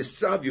kings will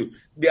serve you.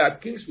 Their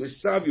kings will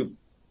serve you.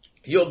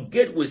 Your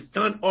gate will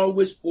stand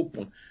always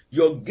open.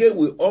 Your gate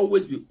will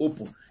always be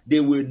open. They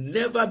will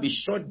never be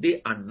shut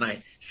day and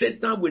night.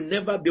 Satan will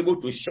never be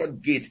able to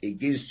shut gates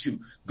against you.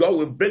 God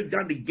will break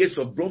down the gates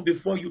of bronze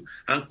before you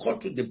and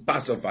cut through the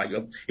bars of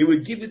iron. He will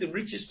give you the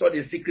riches stored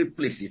in secret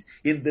places.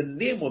 In the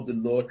name of the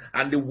Lord,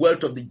 and the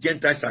wealth of the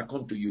Gentiles shall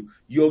come to you.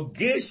 Your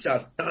gates shall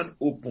stand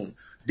open.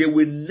 They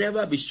will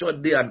never be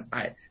shut day and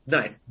night.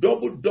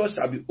 Double doors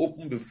shall be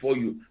opened before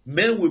you.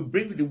 Men will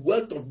bring the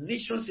wealth of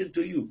nations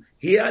into you.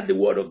 Hear the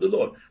word of the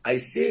Lord. I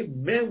say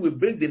men will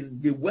bring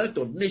the wealth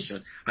of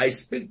nations. I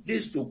speak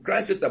this to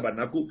Christ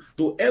Tabernacle,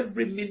 to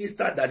every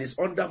minister that is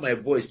under my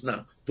voice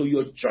now. To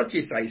your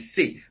churches I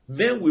say,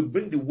 men will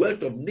bring the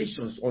wealth of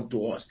nations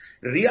unto us.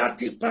 Everyone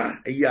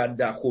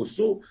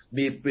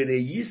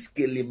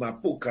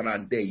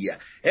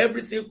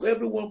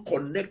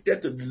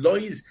connected to the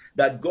loins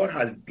that God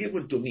has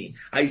given to me,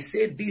 I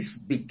say this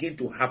begin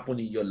to happen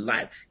in your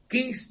life.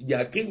 Kings,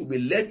 their king will be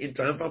led in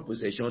triumphant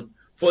possession.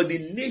 For the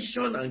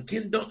nation and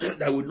kingdom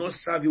that will not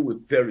serve you will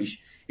perish.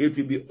 It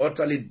will be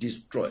utterly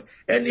destroyed.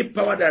 Any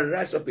power that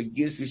rises up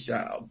against you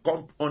shall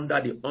come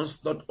under the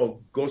onslaught of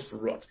God's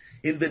wrath.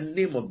 In the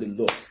name of the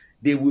Lord,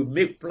 they will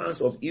make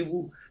plans of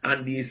evil,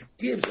 and the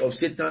schemes of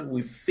Satan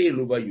will fail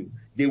over you.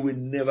 They will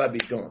never be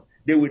done.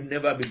 They will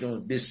never be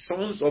done. The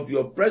sons of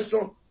your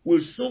oppressor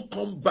will soon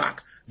come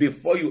back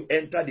before you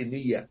enter the new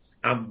year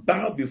and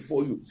bow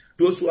before you.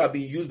 Those who have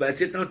been used by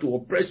Satan to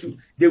oppress you,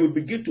 they will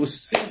begin to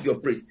sing your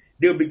praise.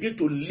 They will begin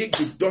to lick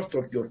the dust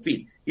of your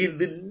feet in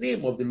the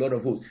name of the Lord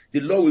of hosts. The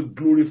Lord will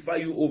glorify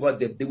you over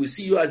them. They will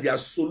see you as their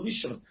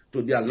solution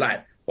to their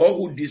life.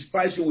 All who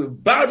despise you will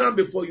bow down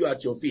before you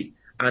at your feet,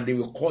 and they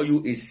will call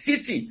you a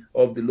city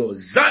of the Lord.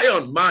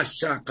 Zion,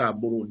 Mashaka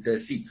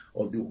Borondesi,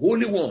 of the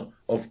Holy One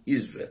of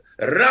Israel.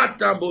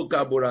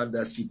 Rataboka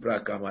Borandasi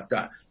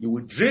Prakamata. You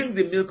will drink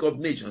the milk of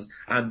nations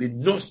and be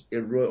nursed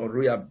a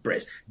royal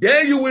breast.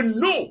 Then you will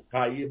know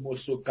that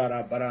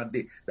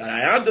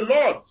I am the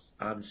Lord.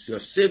 I'm your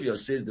Savior,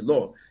 says the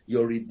Lord,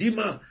 your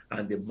Redeemer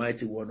and the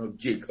Mighty One of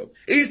Jacob.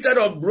 Instead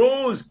of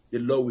bronze, the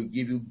Lord will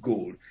give you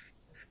gold.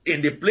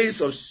 In the place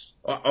of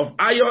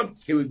iron,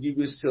 He will give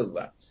you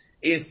silver.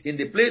 In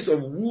the place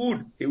of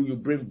wood, He will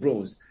bring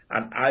bronze,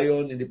 and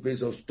iron in the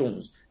place of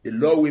stones. The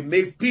Lord will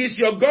make peace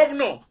your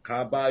governor.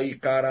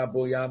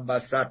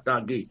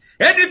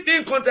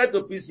 Anything contrary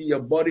to peace in your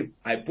body,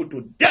 I put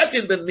to death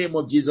in the name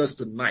of Jesus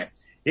tonight.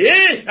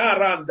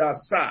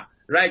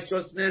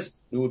 Righteousness,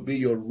 He will be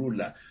your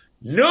ruler.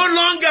 No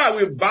longer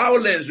will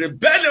violence,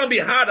 rebellion be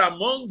had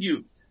among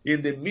you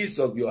in the midst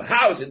of your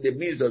house, in the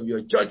midst of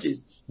your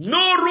churches.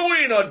 No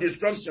ruin or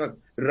destruction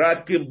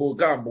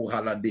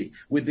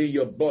within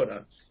your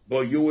border.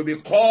 But you will be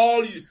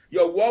called,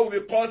 your word will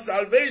be called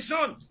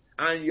salvation,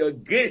 and your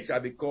gate shall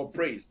be called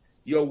praise.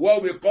 Your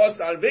word will be called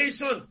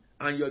salvation,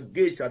 and your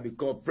gate shall be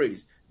called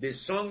praise. The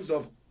songs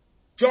of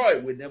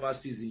joy will never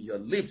cease in your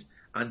lips,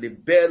 and the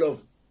bell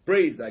of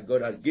praise that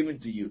God has given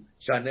to you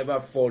shall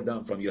never fall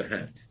down from your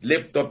hand.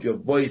 Lift up your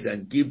voice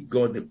and give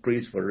God the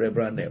praise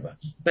forever and ever.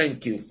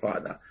 Thank you,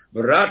 Father.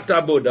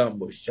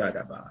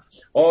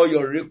 All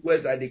your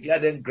requests, I declare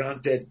them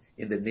granted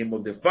in the name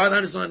of the Father,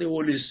 and the Son, and the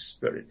Holy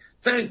Spirit.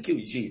 Thank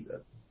you,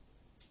 Jesus.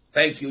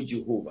 Thank you,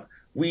 Jehovah.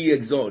 We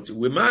exalt you.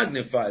 We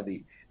magnify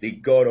thee, the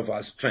God of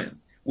our strength.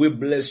 We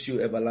bless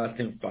you,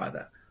 everlasting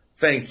Father.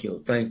 Thank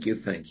you, thank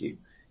you, thank you.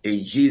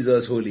 In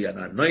Jesus' holy and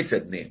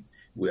anointed name,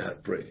 we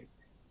have prayed.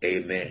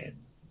 Amen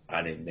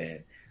and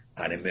amen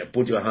and amen.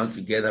 Put your hands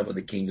together for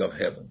the King of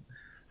heaven.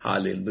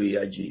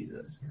 Hallelujah,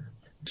 Jesus.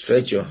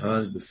 Stretch your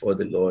hands before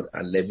the Lord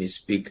and let me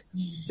speak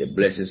the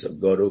blessings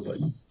of God over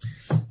you.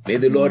 May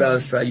the Lord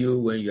answer you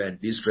when you are in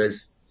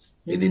distress.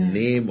 May the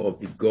name of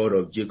the God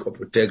of Jacob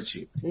protect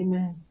you.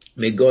 Amen.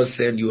 May God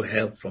send you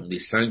help from the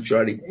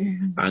sanctuary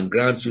and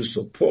grant you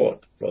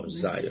support from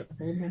Zion.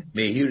 Amen.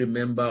 May He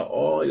remember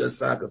all your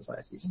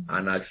sacrifices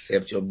and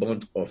accept your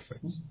burnt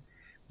offerings.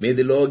 May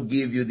the Lord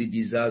give you the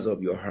desires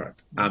of your heart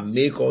and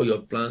make all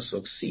your plans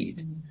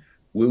succeed.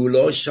 We will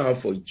all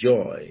shout for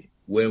joy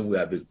when we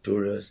are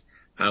victorious,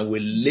 and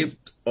will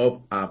lift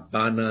up our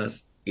banners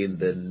in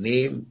the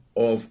name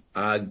of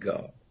our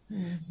God.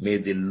 May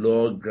the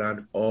Lord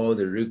grant all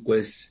the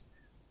requests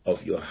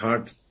of your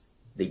heart.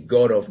 The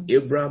God of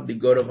Abraham, the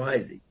God of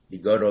Isaac, the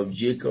God of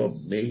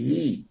Jacob, may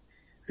He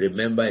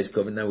remember his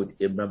covenant with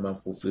Abraham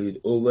and fulfill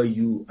it over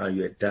you and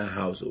your entire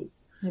household.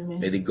 Amen.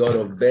 May the God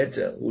of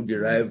Bethel, who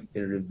derived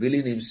in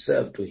revealing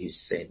himself to his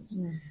saints,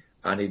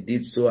 and he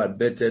did so at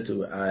Bethel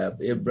to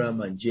Abraham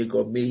and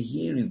Jacob, may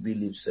he reveal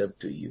himself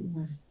to you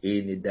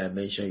in a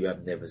dimension you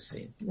have never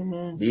seen.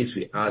 This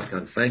we ask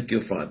and thank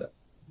you, Father,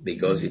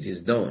 because it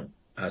is done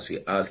as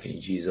we ask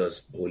in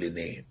Jesus' holy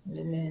name.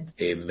 Amen.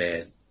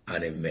 Amen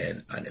and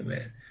amen and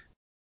amen.